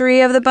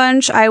mystery of the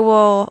bunch, I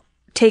will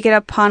take it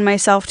upon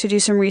myself to do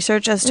some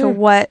research as to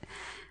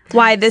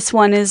why this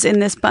one is in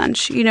this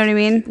bunch. You know what I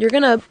mean? You're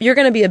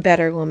gonna be a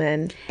better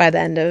woman by the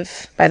end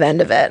of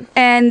it.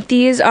 And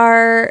these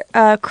are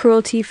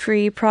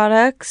cruelty-free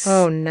products.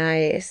 Oh,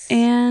 nice.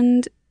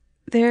 And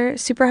they're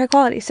super high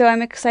quality. So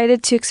I'm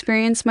excited to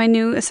experience my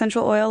new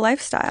essential oil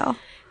lifestyle.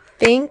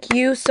 Thank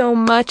you so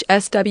much,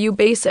 SW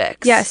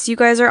Basics. Yes, you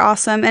guys are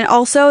awesome. And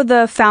also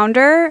the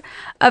founder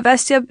of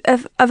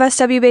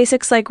SW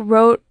Basics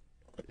wrote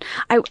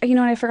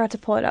I forgot to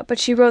pull it up, but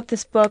she wrote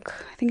this book.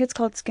 I think it's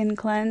called Skin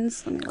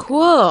Cleanse. Let me look.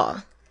 Cool.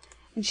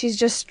 And she's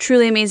just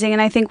truly amazing. And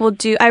I think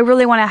I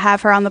really want to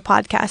have her on the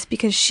podcast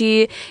because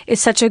she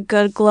is such a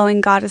good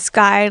glowing goddess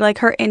guide. Like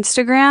her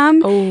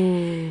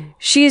Instagram,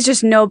 she's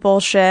just no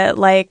bullshit,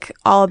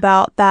 all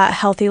about that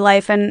healthy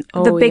life. And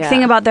the big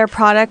thing about their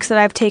products that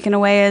I've taken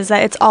away is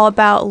that it's all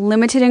about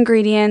limited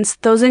ingredients.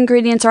 Those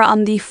ingredients are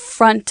on the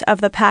front of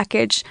the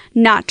package,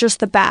 not just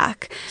the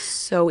back.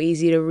 So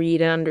easy to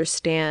read and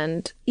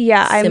understand.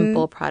 Yeah,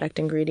 simple product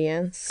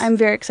ingredients. I'm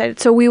very excited.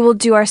 So we will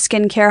do our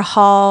skincare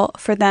haul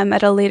for them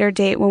at a later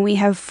date when we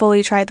have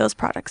fully tried those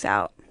products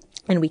out.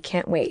 And we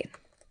can't wait.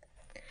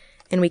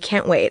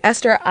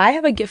 Esther, I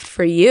have a gift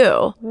for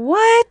you.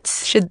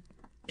 What?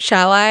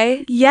 Shall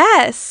I?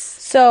 Yes.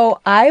 So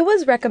I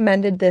was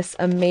recommended this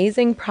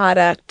amazing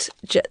product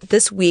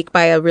this week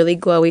by a really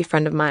glowy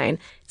friend of mine.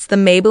 It's the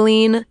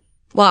Maybelline.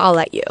 Well, I'll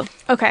let you.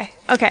 Okay.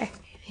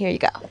 Here you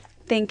go.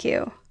 Thank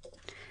you.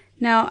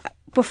 Now,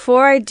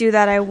 before I do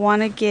that, I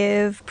want to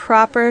give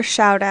proper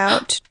shout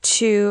out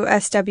to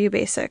SW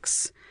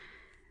Basics.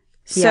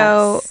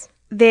 So Yes.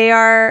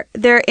 their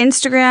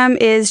Instagram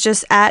is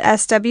just at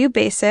SW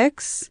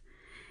Basics,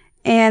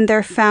 and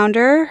their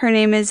founder, her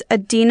name is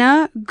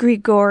Adina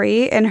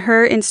Grigori, and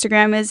her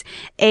Instagram is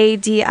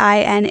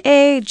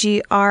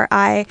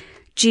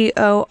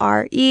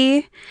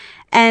ADINAGRIGORE,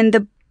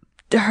 and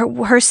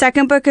her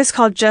second book is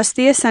called Just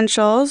the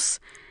Essentials.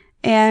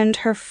 And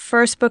her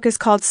first book is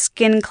called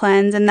Skin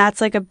Cleanse, and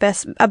that's a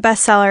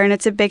bestseller, and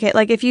it's a big hit.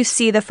 If you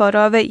see the photo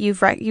of it, you've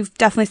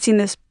definitely seen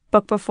this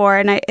book before,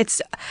 and it's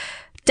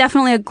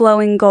definitely a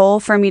glowing goal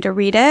for me to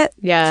read it.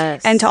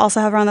 Yes. And to also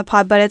have her on the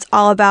pod, but it's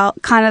all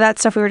about kind of that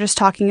stuff we were just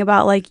talking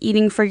about,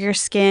 eating for your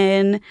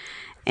skin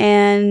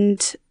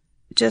and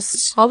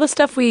just all the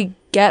stuff we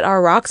get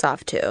our rocks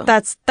off to.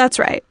 That's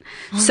right.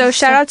 So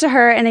shout out to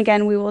her, and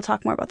again, we will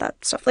talk more about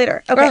that stuff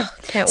later. Okay. Ugh,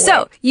 can't wait.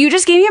 So you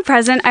just gave me a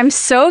present. I'm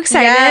so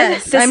excited.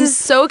 Yes, I'm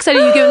so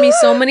excited. You've given me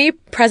so many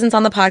presents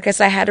on the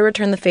podcast. I had to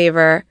return the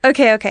favor.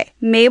 Okay.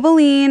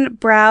 Maybelline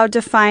Brow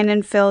Define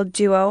and Fill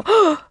Duo.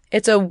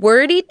 It's a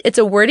wordy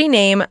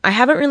name. I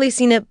haven't really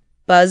seen it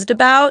buzzed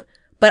about,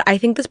 but I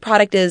think this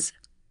product is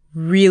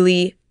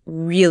really,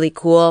 really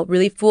cool,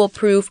 really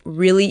foolproof,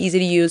 really easy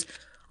to use.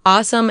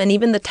 Awesome. And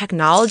even the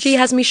technology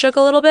has me shook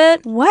a little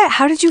bit. What?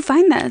 How did you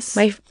find this?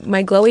 My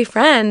glowy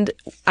friend,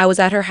 I was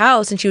at her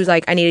house and she was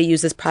like, I need to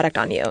use this product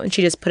on you. And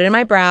she just put it in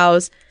my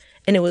brows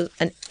and it was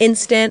an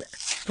instant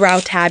brow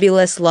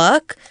tabulous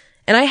look.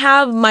 And I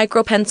have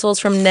micro pencils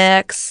from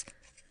NYX.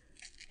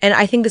 And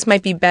I think this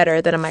might be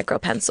better than a micro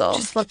pencil.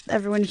 Just let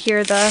everyone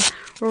hear the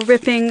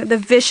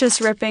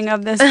vicious ripping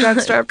of this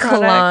drugstore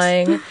product.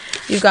 Clawing.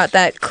 You've got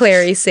that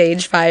clary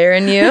sage fire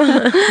in you.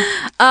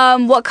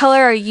 What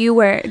color are you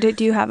wearing?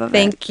 Do you have a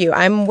Thank you.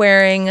 I'm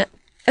wearing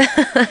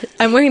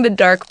the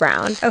dark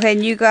brown. Okay,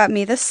 and you got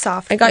me the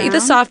soft I got you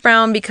the soft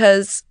brown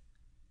because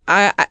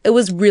it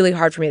was really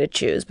hard for me to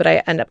choose, but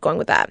I end up going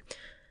with that.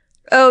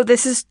 Oh,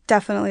 this is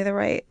definitely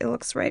it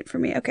looks right for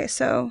me. Okay,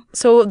 so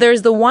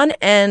there's the one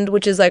end,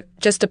 which is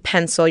just a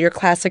pencil, your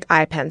classic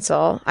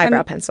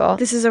eyebrow pencil.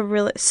 This is a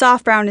really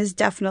soft brown is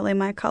definitely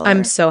my color.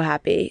 I'm so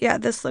happy. Yeah,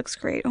 this looks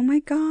great. Oh my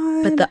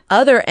God. But the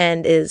other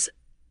end is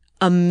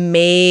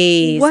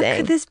amazing. What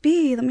could this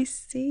be? Let me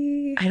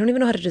see. I don't even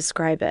know how to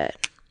describe it.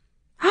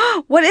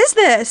 What is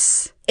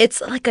this?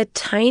 It's like a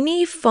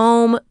tiny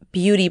foam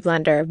beauty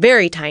blender,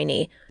 very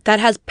tiny, that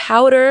has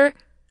powder,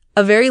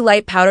 a very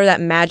light powder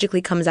that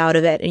magically comes out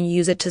of it, and you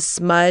use it to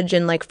smudge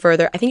and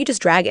further. I think you just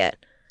drag it.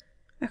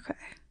 Okay.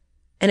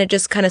 And it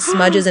just kind of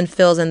smudges and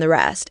fills in the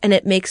rest. And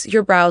it makes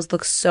your brows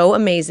look so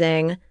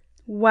amazing.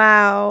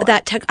 Wow.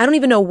 I don't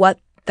even know what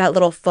that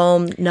little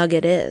foam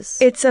nugget is.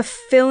 It's a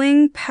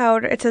filling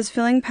powder. It says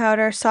filling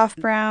powder, soft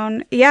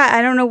brown. Yeah,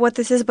 I don't know what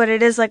this is, but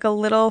it is like a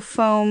little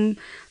foam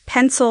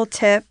pencil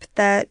tip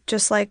that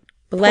just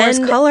pours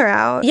color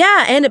out.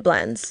 Yeah, and it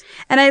blends.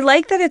 And I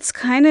like that it's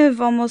kind of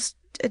almost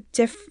a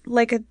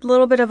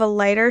little bit of a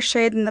lighter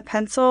shade than the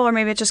pencil, or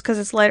maybe it's just because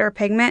it's lighter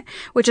pigment,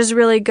 which is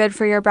really good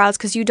for your brows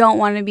because you don't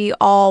want to be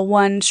all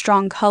one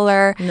strong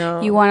color. No.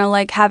 You want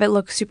to have it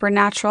look super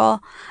natural.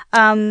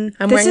 I'm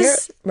wearing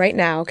it right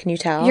now. Can you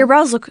tell? Your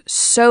brows look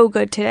so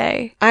good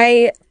today.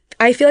 I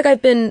feel like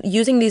I've been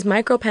using these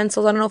micro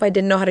pencils. I don't know if I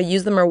didn't know how to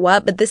use them or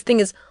what, but this thing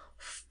is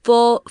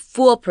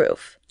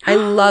foolproof. I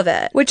love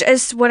it. Which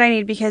is what I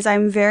need because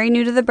I'm very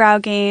new to the brow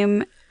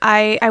game.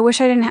 I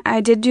wish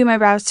I did do my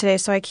brows today,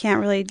 so I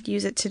can't really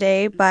use it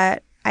today,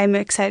 but I'm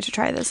excited to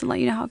try this and let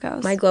you know how it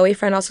goes. My glowy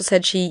friend also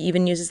said she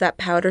even uses that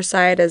powder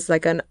side as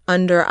an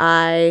under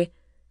eye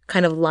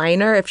kind of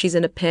liner if she's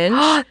in a pinch.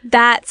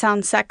 That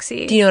sounds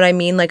sexy. Do you know what I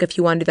mean? If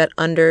you want to do that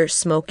under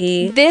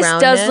smoky This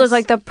brownness. does look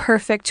like the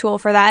perfect tool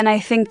for that, and I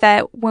think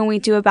that when we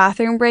do a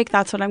bathroom break,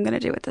 that's what I'm going to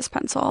do with this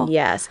pencil.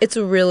 Yes. It's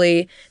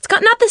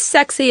got not the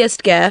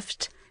sexiest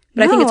gift,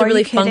 but I think it's a No, are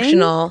really you kidding?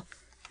 functional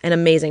an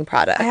amazing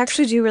product. I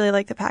actually do really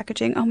like the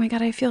packaging. Oh my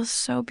God, I feel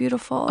so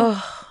beautiful.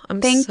 Oh,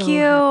 I'm Thank so you.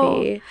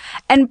 happy.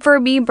 And for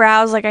me,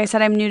 brows, like I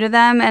said, I'm new to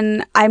them,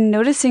 and I'm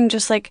noticing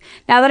just like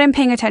now that I'm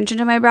paying attention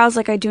to my brows,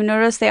 like I do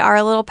notice they are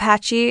a little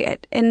patchy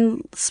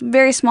in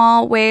very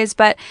small ways,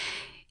 but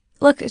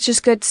look, it's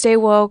just good. Stay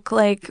woke.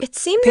 Like It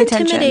seems pay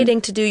attention.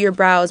 intimidating to do your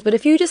brows, but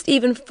if you just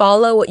even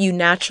follow what you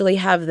naturally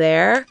have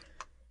there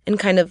and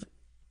kind of,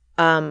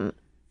 I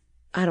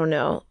don't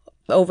know,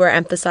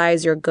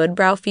 overemphasize your good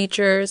brow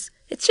features,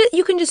 it's just,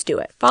 you can just do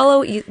it.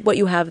 Follow what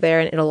you have there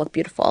and it'll look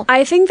beautiful.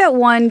 I think that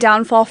one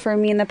downfall for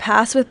me in the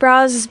past with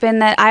brows has been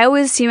that I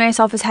always see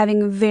myself as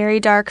having very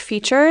dark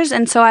features.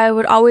 And so I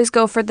would always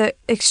go for the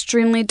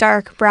extremely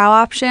dark brow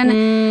option.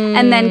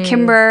 And then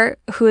Kimber,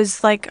 who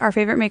is like our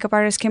favorite makeup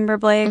artist, Kimber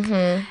Blake,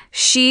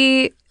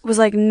 she was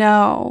like,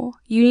 no,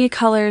 you need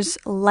colors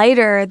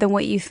lighter than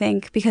what you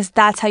think because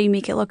that's how you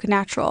make it look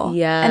natural.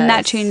 Yes. And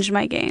that changed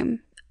my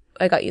game.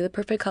 I got you the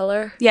perfect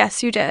color.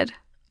 Yes, you did.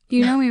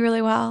 You know me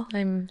really well.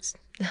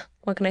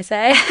 What can I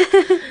say?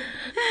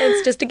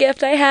 It's just a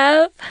gift I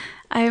have.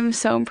 I am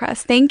so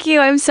impressed. Thank you.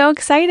 I'm so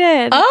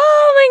excited.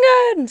 Oh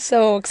my God. I'm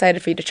so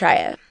excited for you to try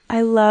it.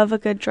 I love a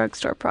good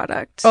drugstore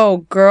product. Oh,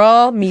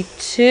 girl, me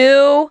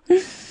too.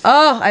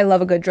 Oh, I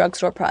love a good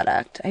drugstore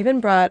product. I even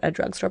brought a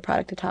drugstore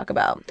product to talk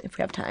about if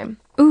we have time.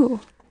 Ooh.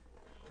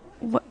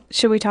 What,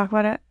 should we talk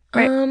about it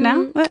right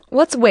now? What?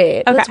 Let's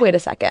wait. Okay. Let's wait a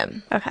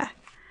second. Okay.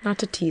 Not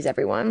to tease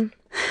everyone.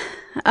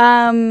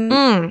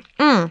 Um.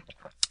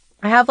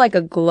 I have like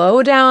a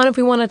glow down if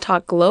we want to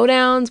talk glow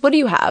downs. What do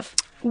you have?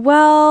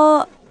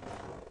 Well,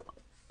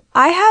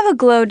 I have a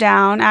glow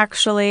down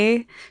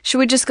actually. Should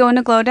we just go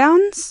into glow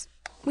downs?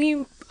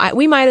 We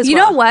might as You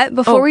well. know what?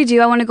 Before we do,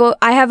 I want to go.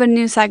 I have a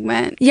new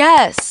segment.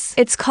 Yes.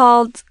 It's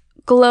called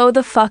Glow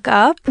the Fuck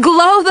Up.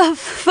 Glow the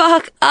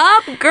fuck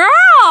up, girl.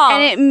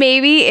 And it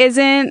maybe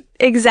isn't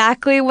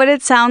exactly what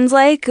it sounds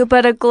like,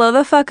 but a glow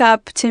the fuck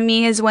up to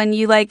me is when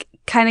you like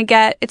kind of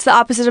get, it's the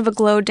opposite of a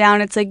glow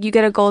down. It's like you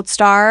get a gold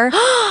star.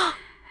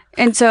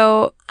 And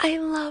so I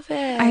love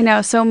it. I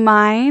know. So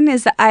mine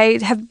is that I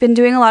have been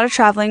doing a lot of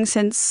traveling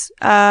since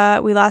we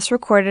last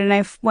recorded, and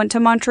I went to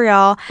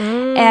Montreal.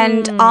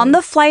 And on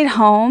the flight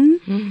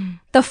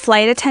home, the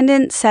flight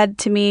attendant said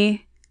to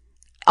me,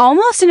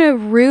 almost in a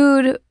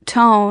rude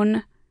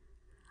tone,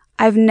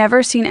 "I've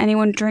never seen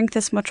anyone drink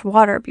this much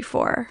water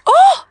before."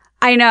 Oh,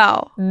 I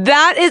know.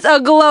 That is a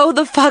glow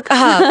the fuck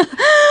up.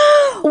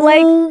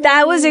 Like,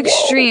 that was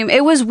extreme.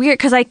 It was weird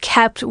because I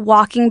kept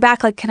walking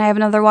back, like, can I have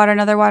another water?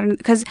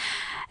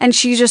 And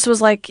she just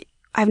was like,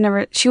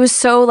 she was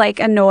so, like,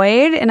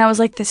 annoyed. And I was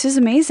like, this is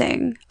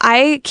amazing.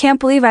 I can't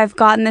believe I've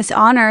gotten this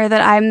honor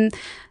that I'm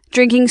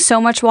drinking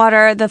so much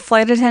water. The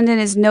flight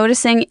attendant is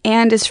noticing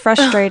and is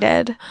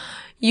frustrated.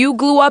 You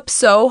glowed up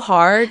so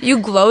hard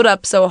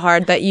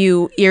that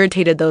you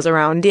irritated those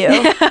around you.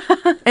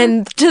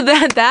 And to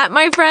that,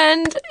 my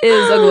friend,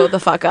 is a glow the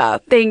fuck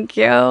up. Thank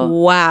you.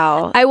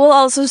 Wow. I will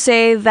also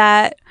say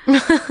that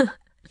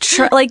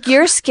like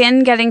your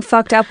skin getting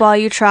fucked up while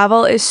you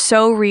travel is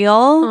so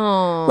real.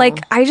 Aww.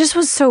 Like I just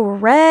was so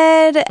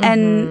red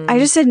and I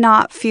just did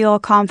not feel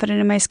confident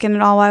in my skin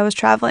at all while I was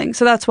traveling.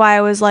 So that's why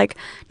I was like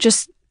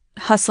just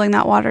hustling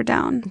that water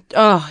down.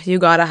 Oh, you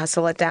gotta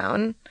hustle it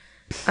down.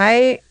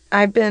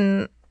 I've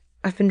been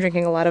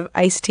drinking a lot of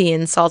iced tea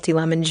and salty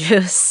lemon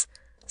juice.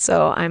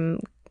 So I'm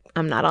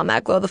not on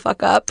that glow the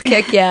fuck up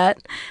kick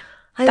yet.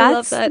 I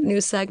love that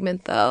new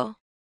segment though.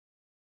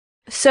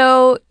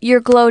 So your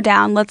glow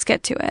down, let's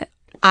get to it.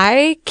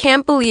 I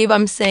can't believe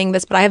I'm saying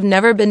this, but I have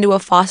never been to a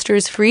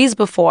Foster's Freeze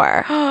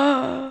before.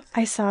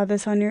 I saw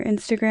this on your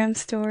Instagram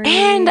story.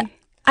 And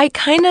I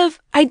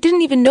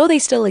didn't even know they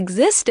still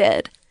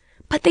existed.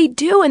 But they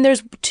do, and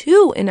there's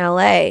 2 in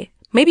LA.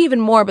 Maybe even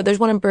more, but there's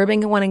one in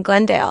Burbank and one in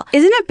Glendale.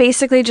 Isn't it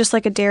basically just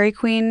like a Dairy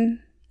Queen?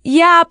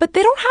 Yeah, but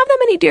they don't have that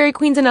many Dairy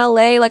Queens in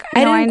LA. Like,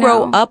 I No, I didn't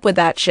grow know. up with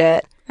that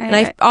shit. And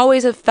I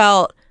always have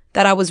felt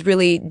that I was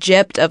really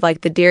gypped of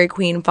like the Dairy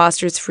Queen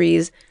Foster's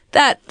Freeze,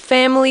 that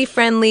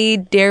family-friendly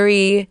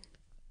dairy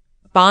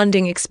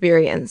bonding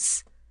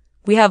experience.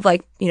 We have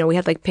like, we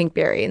have like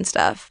Pinkberry and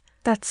stuff.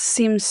 That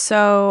seems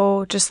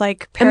so just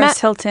like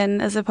Paris Hilton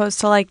as opposed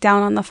to like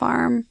down on the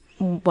farm.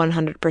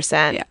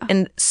 100%. Yeah.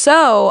 And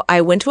so I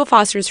went to a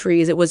Foster's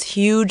Freeze. It was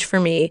huge for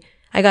me.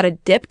 I got a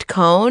dipped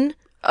cone.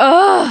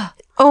 Ugh.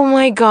 Oh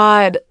my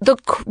God. The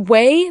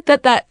way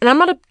that, and I'm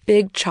not a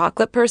big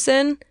chocolate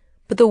person,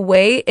 but the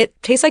way it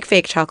tastes like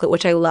fake chocolate,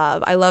 which I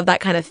love. I love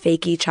that kind of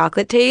fakey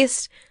chocolate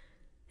taste.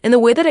 And the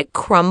way that it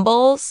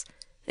crumbles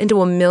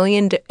into a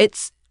million,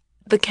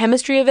 the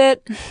chemistry of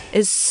it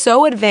is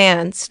so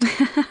advanced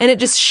and it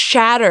just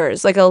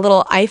shatters like a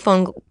little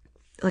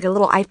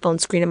iPhone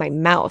screen in my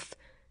mouth.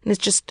 And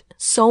it's just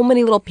so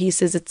many little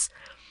pieces.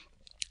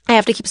 I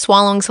have to keep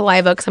swallowing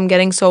saliva because I'm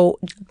getting so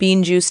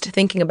bean juiced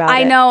thinking about it.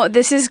 I know.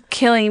 This is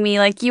killing me.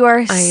 Like, you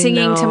are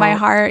singing to my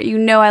heart. You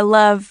know I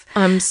love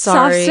I'm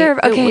sorry. soft serve.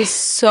 Okay. It was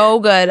so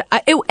good.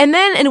 And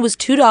it was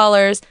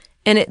 $2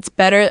 and it's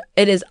better.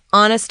 It is,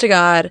 honest to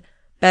God,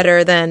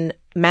 better than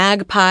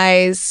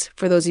Magpies.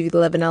 For those of you that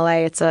live in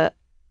LA, it's a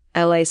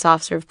LA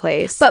soft serve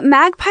place. But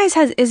Magpies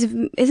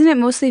isn't it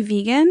mostly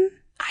vegan?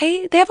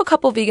 They have a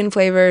couple vegan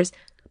flavors,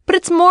 but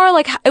it's more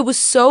like it was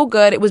so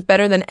good. It was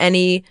better than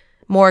any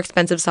more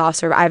expensive soft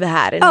serve I've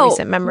had in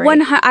recent memory.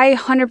 I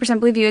 100%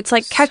 believe you. It's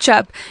like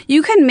ketchup.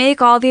 You can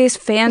make all these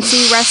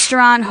fancy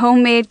restaurant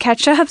homemade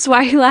ketchups. Why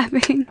are you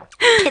laughing?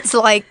 It's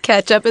like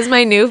ketchup is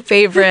my new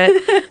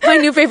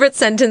favorite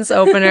sentence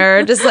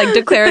opener, just like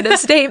declarative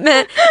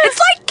statement. It's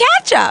like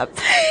ketchup.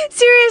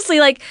 Seriously,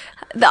 like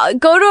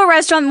go to a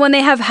restaurant when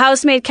they have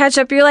house-made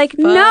ketchup. You're like,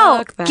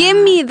 no, that. give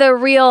me the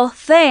real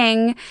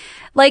thing.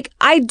 Like,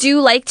 I do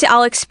like to,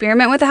 I'll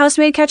experiment with the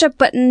house-made ketchup,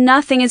 but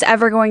nothing is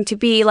ever going to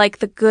be like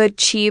the good,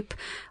 cheap,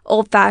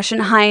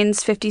 old-fashioned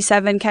Heinz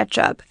 57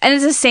 ketchup. And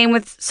it's the same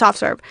with soft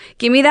serve.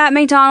 Give me that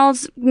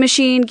McDonald's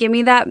machine. Give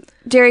me that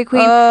Dairy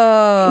Queen.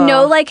 Oh.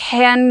 No, like,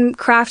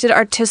 handcrafted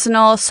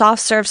artisanal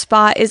soft serve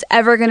spot is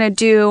ever going to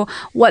do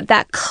what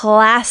that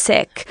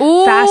classic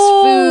fast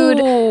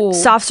food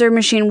soft serve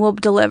machine will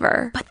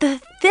deliver. But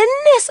the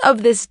thinness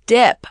of this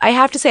dip, I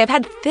have to say, I've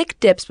had thick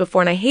dips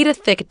before, and I hate a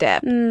thick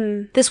dip.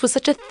 This was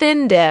such a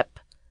thin dip.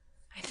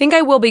 I think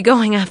I will be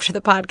going after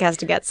the podcast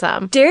to get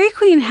some. Dairy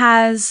Queen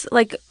has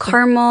like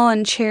caramel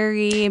and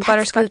cherry and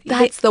butterscotch.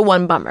 That's the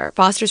one bummer.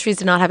 Foster's Freeze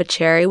did not have a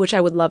cherry, which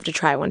I would love to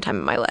try one time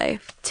in my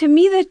life. To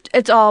me,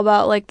 it's all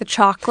about like the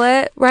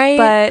chocolate, Right?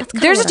 But That's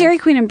kinda there's a what Dairy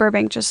Queen in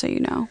Burbank, just so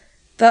you know.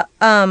 The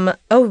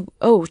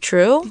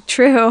true?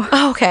 True.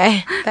 Oh,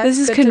 okay. This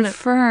is good to know.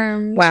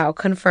 confirmed. Wow,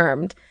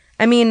 confirmed.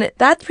 I mean,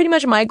 that's pretty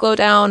much my glow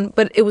down,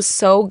 but it was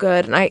so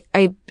good, and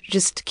I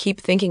just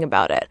keep thinking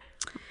about it.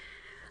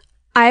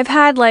 I've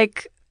had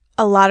like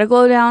a lot of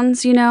glow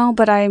downs, you know,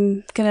 but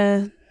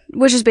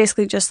which is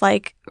basically just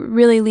like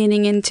really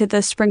leaning into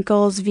the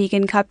Sprinkles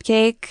vegan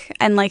cupcake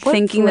and like What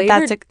thinking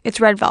flavor? it's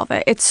red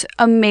velvet. It's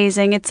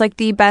amazing. It's like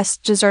the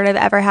best dessert I've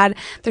ever had.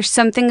 There's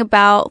something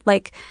about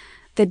like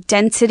the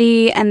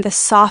density and the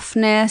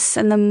softness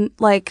and the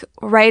like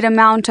right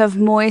amount of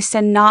moist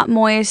and not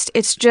moist.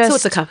 It's just So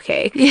it's a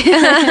cupcake.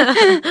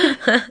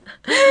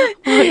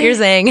 What you're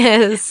saying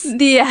is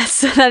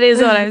yes, that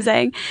is what I'm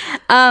saying.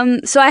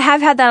 So I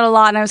have had that a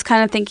lot, and I was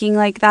kind of thinking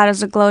like that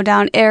is a glow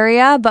down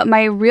area, but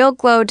my real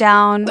glow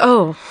down,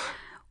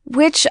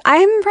 which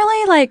I'm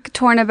really like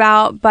torn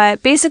about,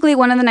 but basically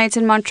one of the nights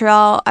in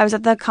Montreal, I was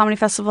at the comedy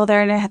festival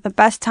there and I had the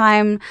best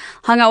time,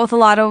 hung out with a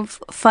lot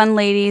of fun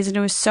ladies, and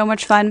it was so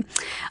much fun.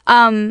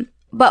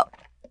 But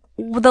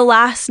the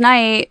last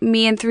night,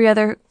 me and 3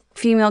 other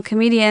female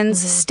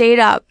comedians stayed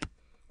up.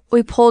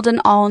 We pulled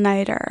an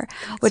all-nighter,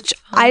 which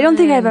I don't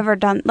think I've ever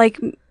done. Like,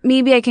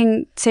 maybe I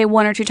can say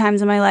 1 or 2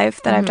 times in my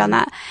life that I've done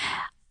that.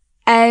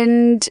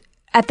 And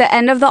at the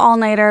end of the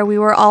all-nighter, we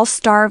were all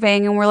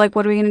starving, and we're like,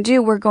 what are we going to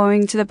do? We're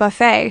going to the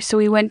buffet. So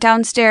we went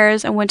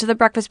downstairs and went to the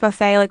breakfast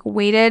buffet, like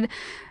waited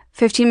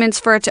 15 minutes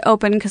for it to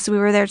open because we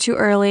were there too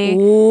early.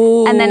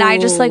 Ooh. And then I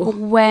just like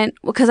went,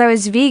 because I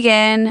was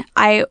vegan,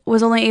 I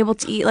was only able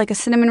to eat like a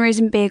cinnamon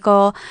raisin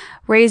bagel,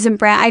 raisin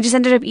bran. I just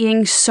ended up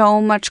eating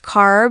so much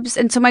carbs.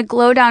 And so my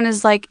glow down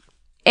is like,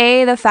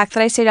 the fact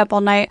that I stayed up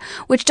all night,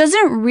 which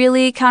doesn't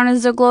really count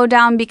as a glow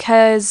down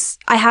because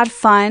I had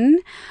fun,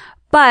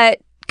 but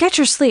get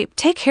your sleep.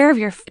 Take care of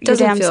your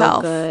Doesn't damn feel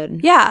self.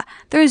 good. Yeah.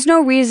 There's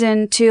no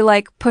reason to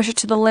like push it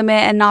to the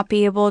limit and not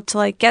be able to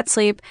like get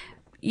sleep.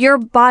 Your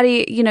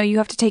body, you know, you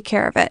have to take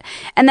care of it.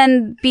 And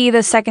then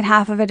the second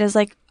half of it is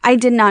like, I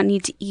did not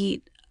need to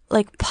eat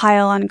like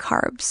pile on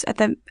carbs at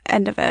the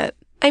end of it.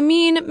 I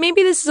mean,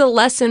 maybe this is a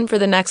lesson for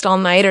the next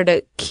all-nighter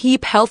to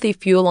keep healthy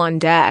fuel on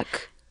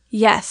deck.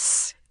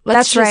 Yes. Let's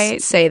That's just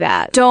right. say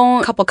that.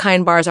 Don't A couple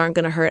kind bars aren't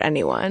going to hurt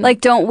anyone. like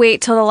don't wait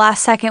till the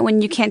last second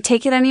when you can't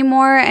take it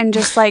anymore and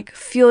just like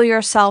fuel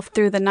yourself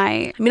through the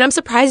night. I mean, I'm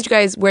surprised you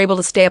guys were able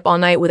to stay up all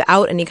night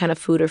without any kind of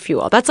food or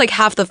fuel. That's like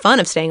half the fun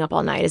of staying up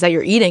all night is that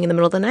you're eating in the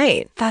middle of the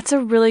night. That's a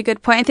really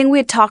good point. I think we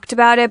had talked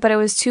about it, but it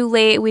was too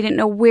late. We didn't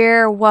know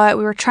where or what.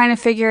 We were trying to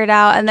figure it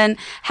out. And then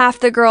half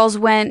the girls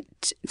went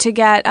to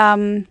get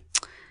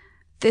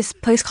this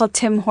place called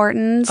Tim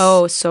Hortons.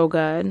 Oh, so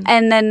good.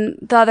 And then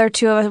the other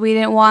 2 of us, we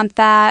didn't want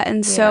that.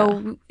 And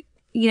so,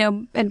 you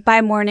know, and by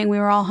morning we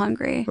were all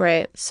hungry.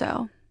 Right.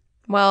 So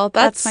Well,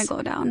 that's my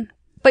glow down.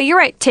 But you're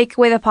right. Take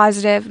away the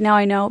positive. Now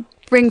I know.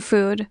 Bring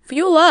food.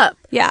 fuel up.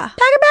 Yeah. Pack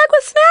it back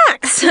with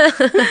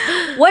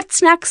snacks. What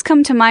snacks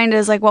come to mind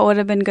as like what would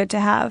have been good to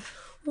have?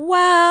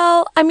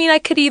 Well, I mean, I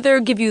could either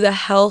give you the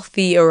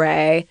healthy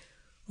array,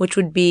 which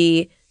would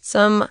be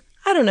some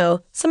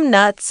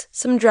nuts,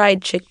 some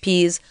dried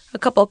chickpeas, a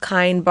couple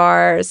kind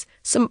bars,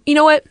 some, you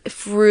know what,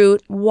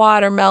 fruit,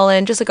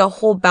 watermelon, just like a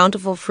whole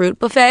bountiful fruit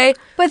buffet.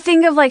 But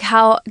think of like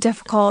how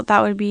difficult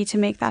that would be to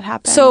make that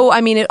happen. So,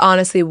 I mean, it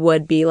honestly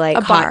would be like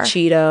A hot bar.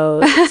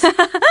 Cheetos,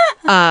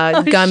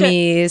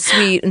 gummies,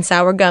 sweet and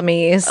sour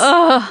gummies.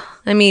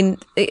 I mean,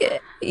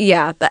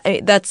 yeah,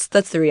 that's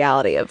the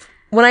reality of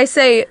when I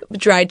say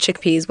dried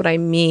chickpeas. What I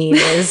mean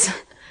is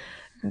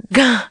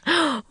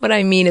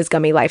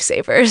gummy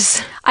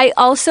lifesavers. I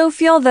also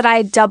feel that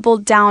I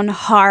doubled down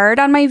hard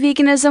on my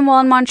veganism while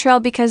in Montreal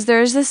because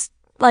there's this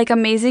like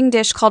amazing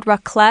dish called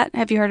raclette.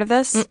 Have you heard of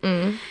this?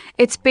 Mm-mm.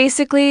 It's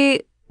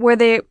basically where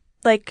they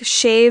like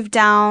shave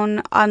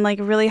down on like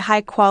really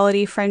high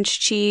quality French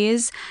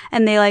cheese,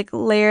 and they like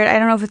layered, I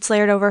don't know if it's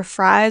layered over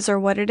fries or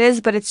what it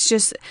is, but it's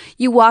just,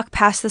 you walk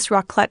past this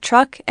raclette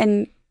truck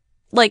and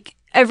like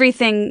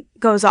everything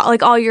goes off,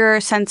 like all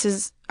your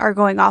senses are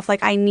going off,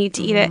 like I need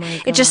to eat it.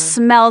 It just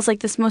smells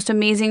like this most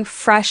amazing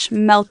fresh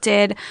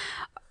melted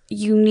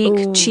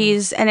unique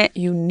cheese, and it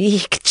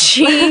Unique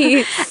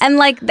cheese. and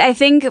like I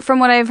think from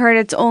what I've heard,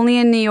 it's only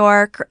in New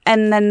York,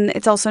 and then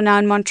it's also now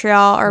in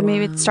Montreal, or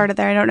maybe it started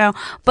there, I don't know.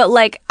 But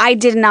like I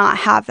did not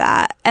have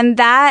that, and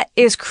that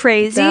is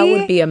crazy. That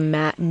would be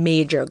a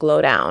major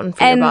glow down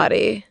for your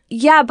body.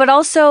 Yeah, but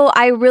also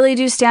I really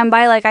do stand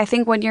by, like, I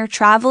think when you're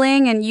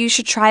traveling and you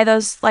should try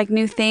those like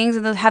new things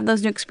and have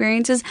those new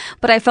experiences.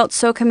 But I felt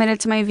so committed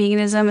to my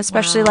veganism,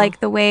 especially like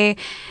the way,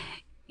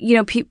 you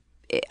know,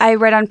 I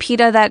read on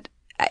PETA that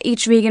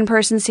each vegan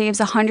person saves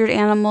 100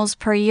 animals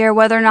per year.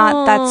 Whether or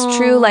not that's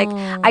true, like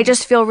I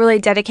just feel really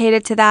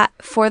dedicated to that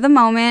for the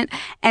moment.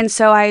 And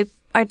so I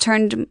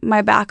turned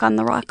my back on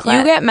the raclette.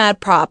 You get mad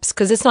props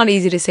because it's not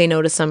easy to say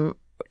no to some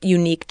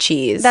unique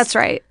cheese. That's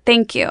right.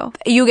 Thank you.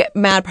 You get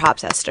mad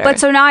props, Esther. But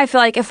so now I feel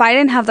like if I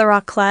didn't have the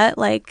raclette,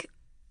 like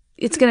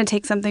it's going to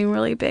take something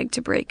really big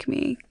to break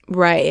me.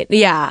 Right.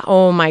 Yeah.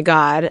 Oh my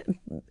God.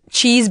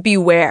 Cheese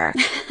beware.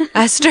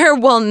 Esther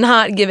will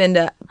not give in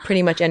to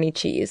pretty much any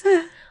cheese.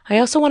 I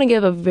also want to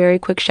give a very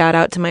quick shout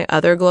out to my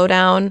other glow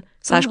down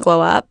 /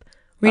 glow up.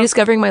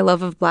 Rediscovering my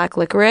love of black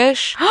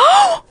licorice.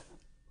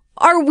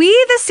 Are we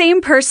the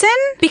same person?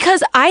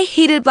 Because I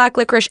hated black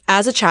licorice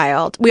as a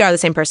child. We are the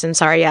same person.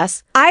 Sorry,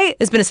 yes.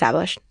 It's been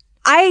established.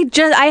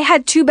 I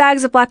had 2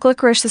 bags of black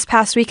licorice this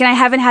past week, and I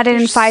haven't had it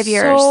in 5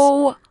 years.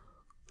 So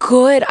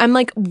good. I'm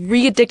like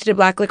re-addicted to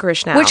black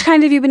licorice now. Which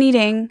kind have you been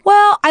eating?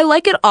 Well, I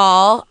like it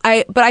all.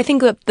 But I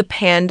think that the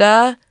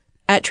Panda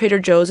at Trader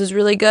Joe's is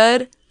really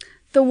good.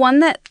 The one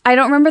that I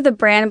don't remember the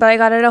brand, but I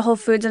got it at Whole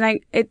Foods, and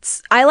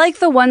I like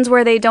the ones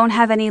where they don't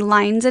have any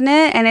lines in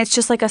it, and it's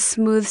just like a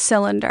smooth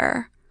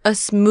cylinder. A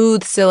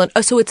smooth cylinder.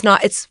 Oh, so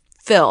it's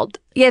filled.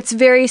 Yeah, it's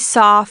very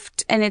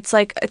soft, and it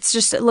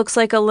looks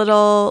like a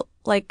little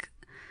like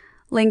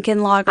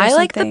Lincoln log or I something.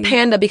 like the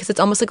Panda because it's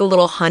almost like a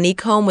little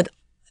honeycomb with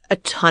a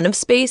ton of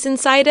space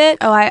inside it.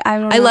 Oh, I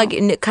don't know. I like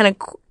it, and it kind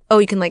of,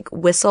 you can like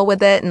whistle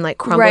with it and like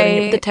crumble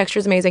it. And the texture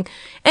is amazing.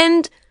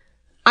 And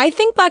I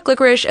think black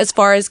licorice, as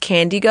far as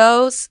candy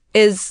goes,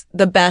 is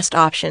the best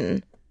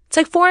option. It's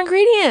like 4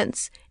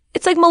 ingredients.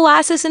 It's like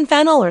molasses and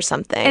fennel or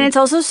something. And it's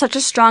also such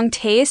a strong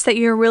taste that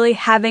you're really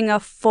having a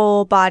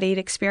full-bodied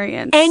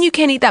experience. And you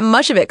can't eat that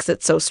much of it because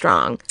it's so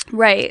strong.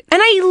 Right.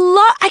 And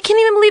I can't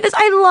even believe this.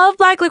 I love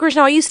black licorice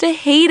now. I used to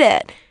hate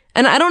it.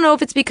 And I don't know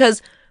if it's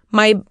because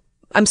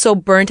I'm so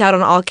burnt out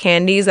on all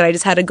candies that I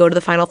just had to go to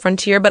the final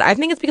frontier, but I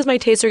think it's because my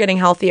tastes are getting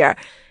healthier.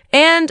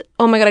 And,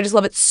 oh my God, I just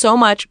love it so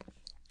much.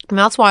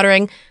 Mouth's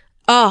watering.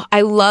 Oh,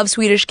 I love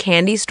Swedish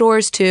candy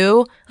stores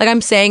too. Like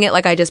I'm saying it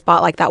like I just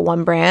bought like that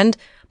one brand.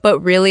 But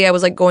really, I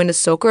was like going to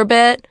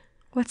Sockerbit.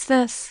 What's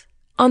this?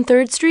 On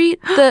 3rd Street,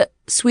 the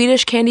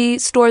Swedish candy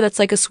store that's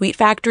like a sweet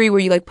factory where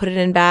you like put it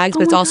in bags,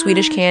 but it's all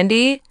Swedish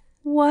candy.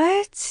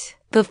 What?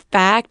 The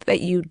fact that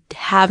you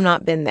have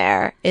not been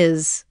there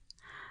is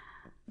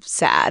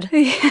sad.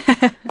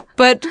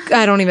 But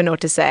I don't even know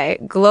what to say.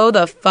 Glow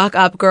the fuck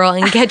up, girl,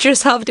 and get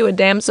yourself to a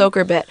damn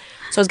Sockerbit.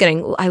 So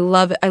I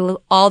love it. I love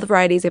all the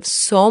varieties. They have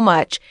so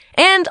much.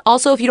 And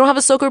also, if you don't have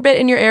a Sockerbit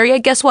in your area,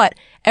 guess what?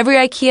 Every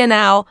IKEA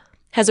now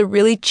has a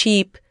really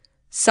cheap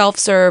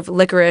self-serve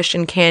licorice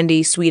and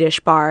candy Swedish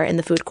bar in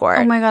the food court.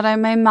 Oh my God,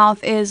 my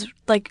mouth is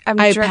like, I'm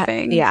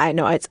dripping. Yeah, I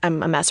know.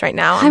 I'm a mess right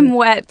now. I'm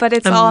wet, but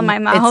it's all in my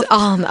mouth. It's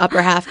all in the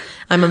upper half.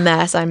 I'm a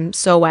mess. I'm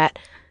so wet.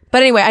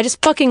 But anyway, I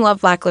just fucking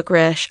love black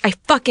licorice. I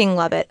fucking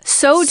love it.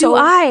 So do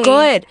I.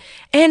 Good.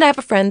 And I have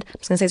a friend, I'm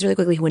just going to say this really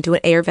quickly, who went to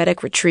an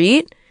Ayurvedic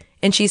retreat.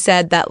 And she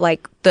said that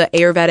like the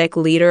Ayurvedic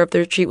leader of the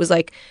retreat was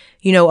like,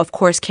 you know, of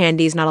course,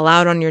 candy is not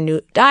allowed on your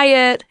new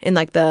diet in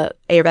like the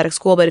Ayurvedic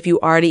school, but if you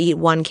already eat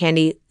one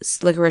candy,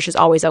 licorice is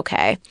always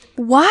okay.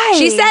 Why?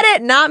 She said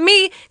it, not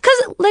me,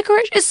 because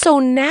licorice is so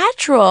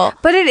natural.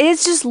 But it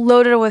is just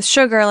loaded with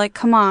sugar. Like,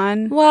 come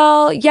on.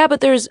 Well, yeah,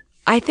 but there's,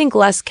 I think,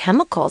 less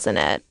chemicals in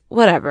it.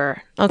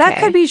 Whatever. Okay. That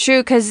could be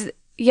true because,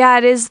 yeah,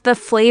 it is the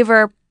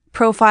flavor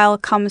profile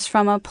comes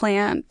from a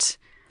plant.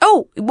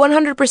 Oh,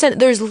 100%.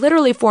 There's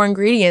literally 4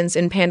 ingredients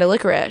in Panda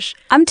licorice.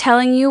 I'm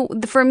telling you,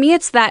 for me,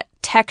 it's that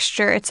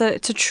texture. It's a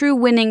true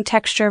winning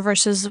texture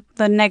versus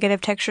the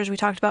negative textures we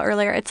talked about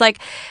earlier. It's like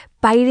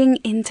biting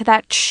into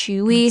that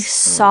chewy,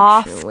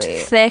 soft,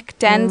 thick,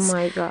 dense. Oh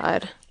my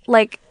God.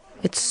 Like,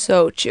 it's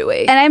so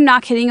chewy. And I'm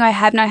not kidding you. I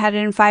have not had it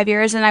in 5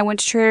 years, and I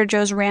went to Trader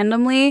Joe's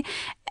randomly,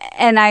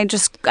 and I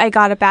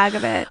got a bag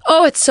of it.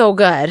 Oh, it's so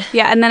good.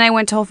 Yeah, and then I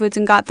went to Whole Foods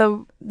and got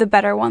the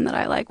better one that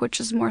I like,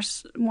 which is more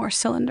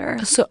cylinder.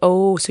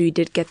 So you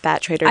did get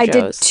that Trader Joe's. I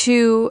did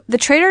too. The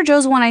Trader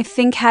Joe's one I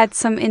think had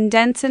some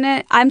indents in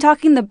it. I'm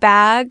talking the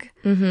bag,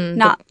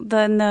 not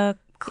the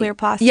clear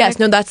plastic. Yes,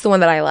 no, that's the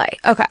one that I like.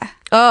 Okay.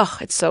 Oh,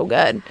 it's so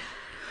good.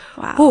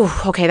 Wow. Whew,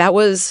 okay,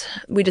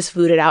 we just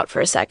fooded out for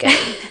a second,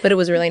 but it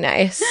was really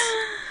nice.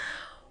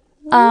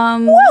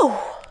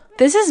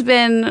 This has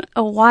been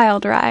a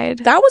wild ride.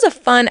 That was a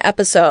fun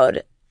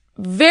episode.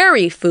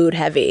 Very food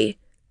heavy.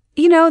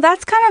 You know,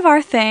 that's kind of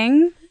our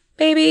thing.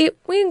 Baby,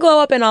 we can glow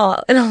up in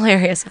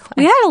hilarious ways.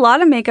 We had a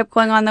lot of makeup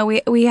going on, though.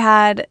 We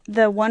had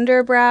the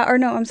Wonder Brow, or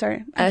no, I'm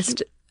sorry.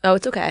 It's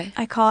okay.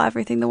 I call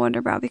everything the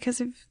Wonder Brow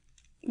because of,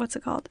 what's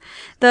it called?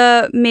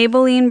 The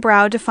Maybelline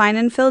Brow Define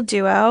and Fill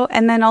Duo.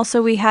 And then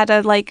also we had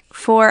a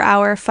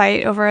 4-hour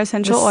fight over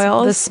essential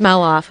oils. The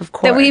smell off, of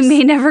course. That we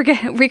may never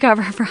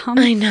recover from.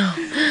 I know.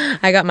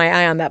 I got my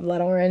eye on that blood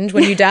orange.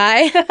 When you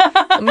die,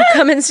 I'm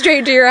coming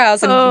straight to your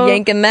house and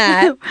yanking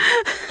that.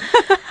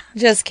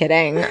 Just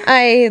kidding.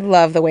 I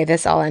love the way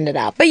this all ended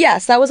up. But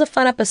yes, that was a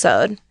fun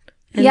episode.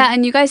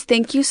 And you guys,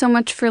 thank you so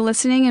much for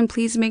listening. And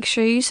please make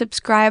sure you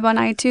subscribe on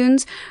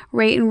iTunes,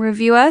 rate and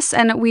review us.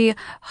 And we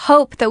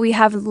hope that we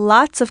have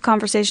lots of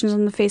conversations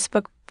on the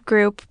Facebook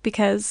group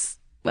because,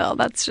 well,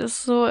 that's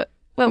just what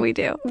we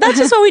do. That's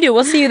just what we do.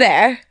 We'll see you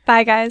there.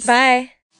 Bye, guys. Bye.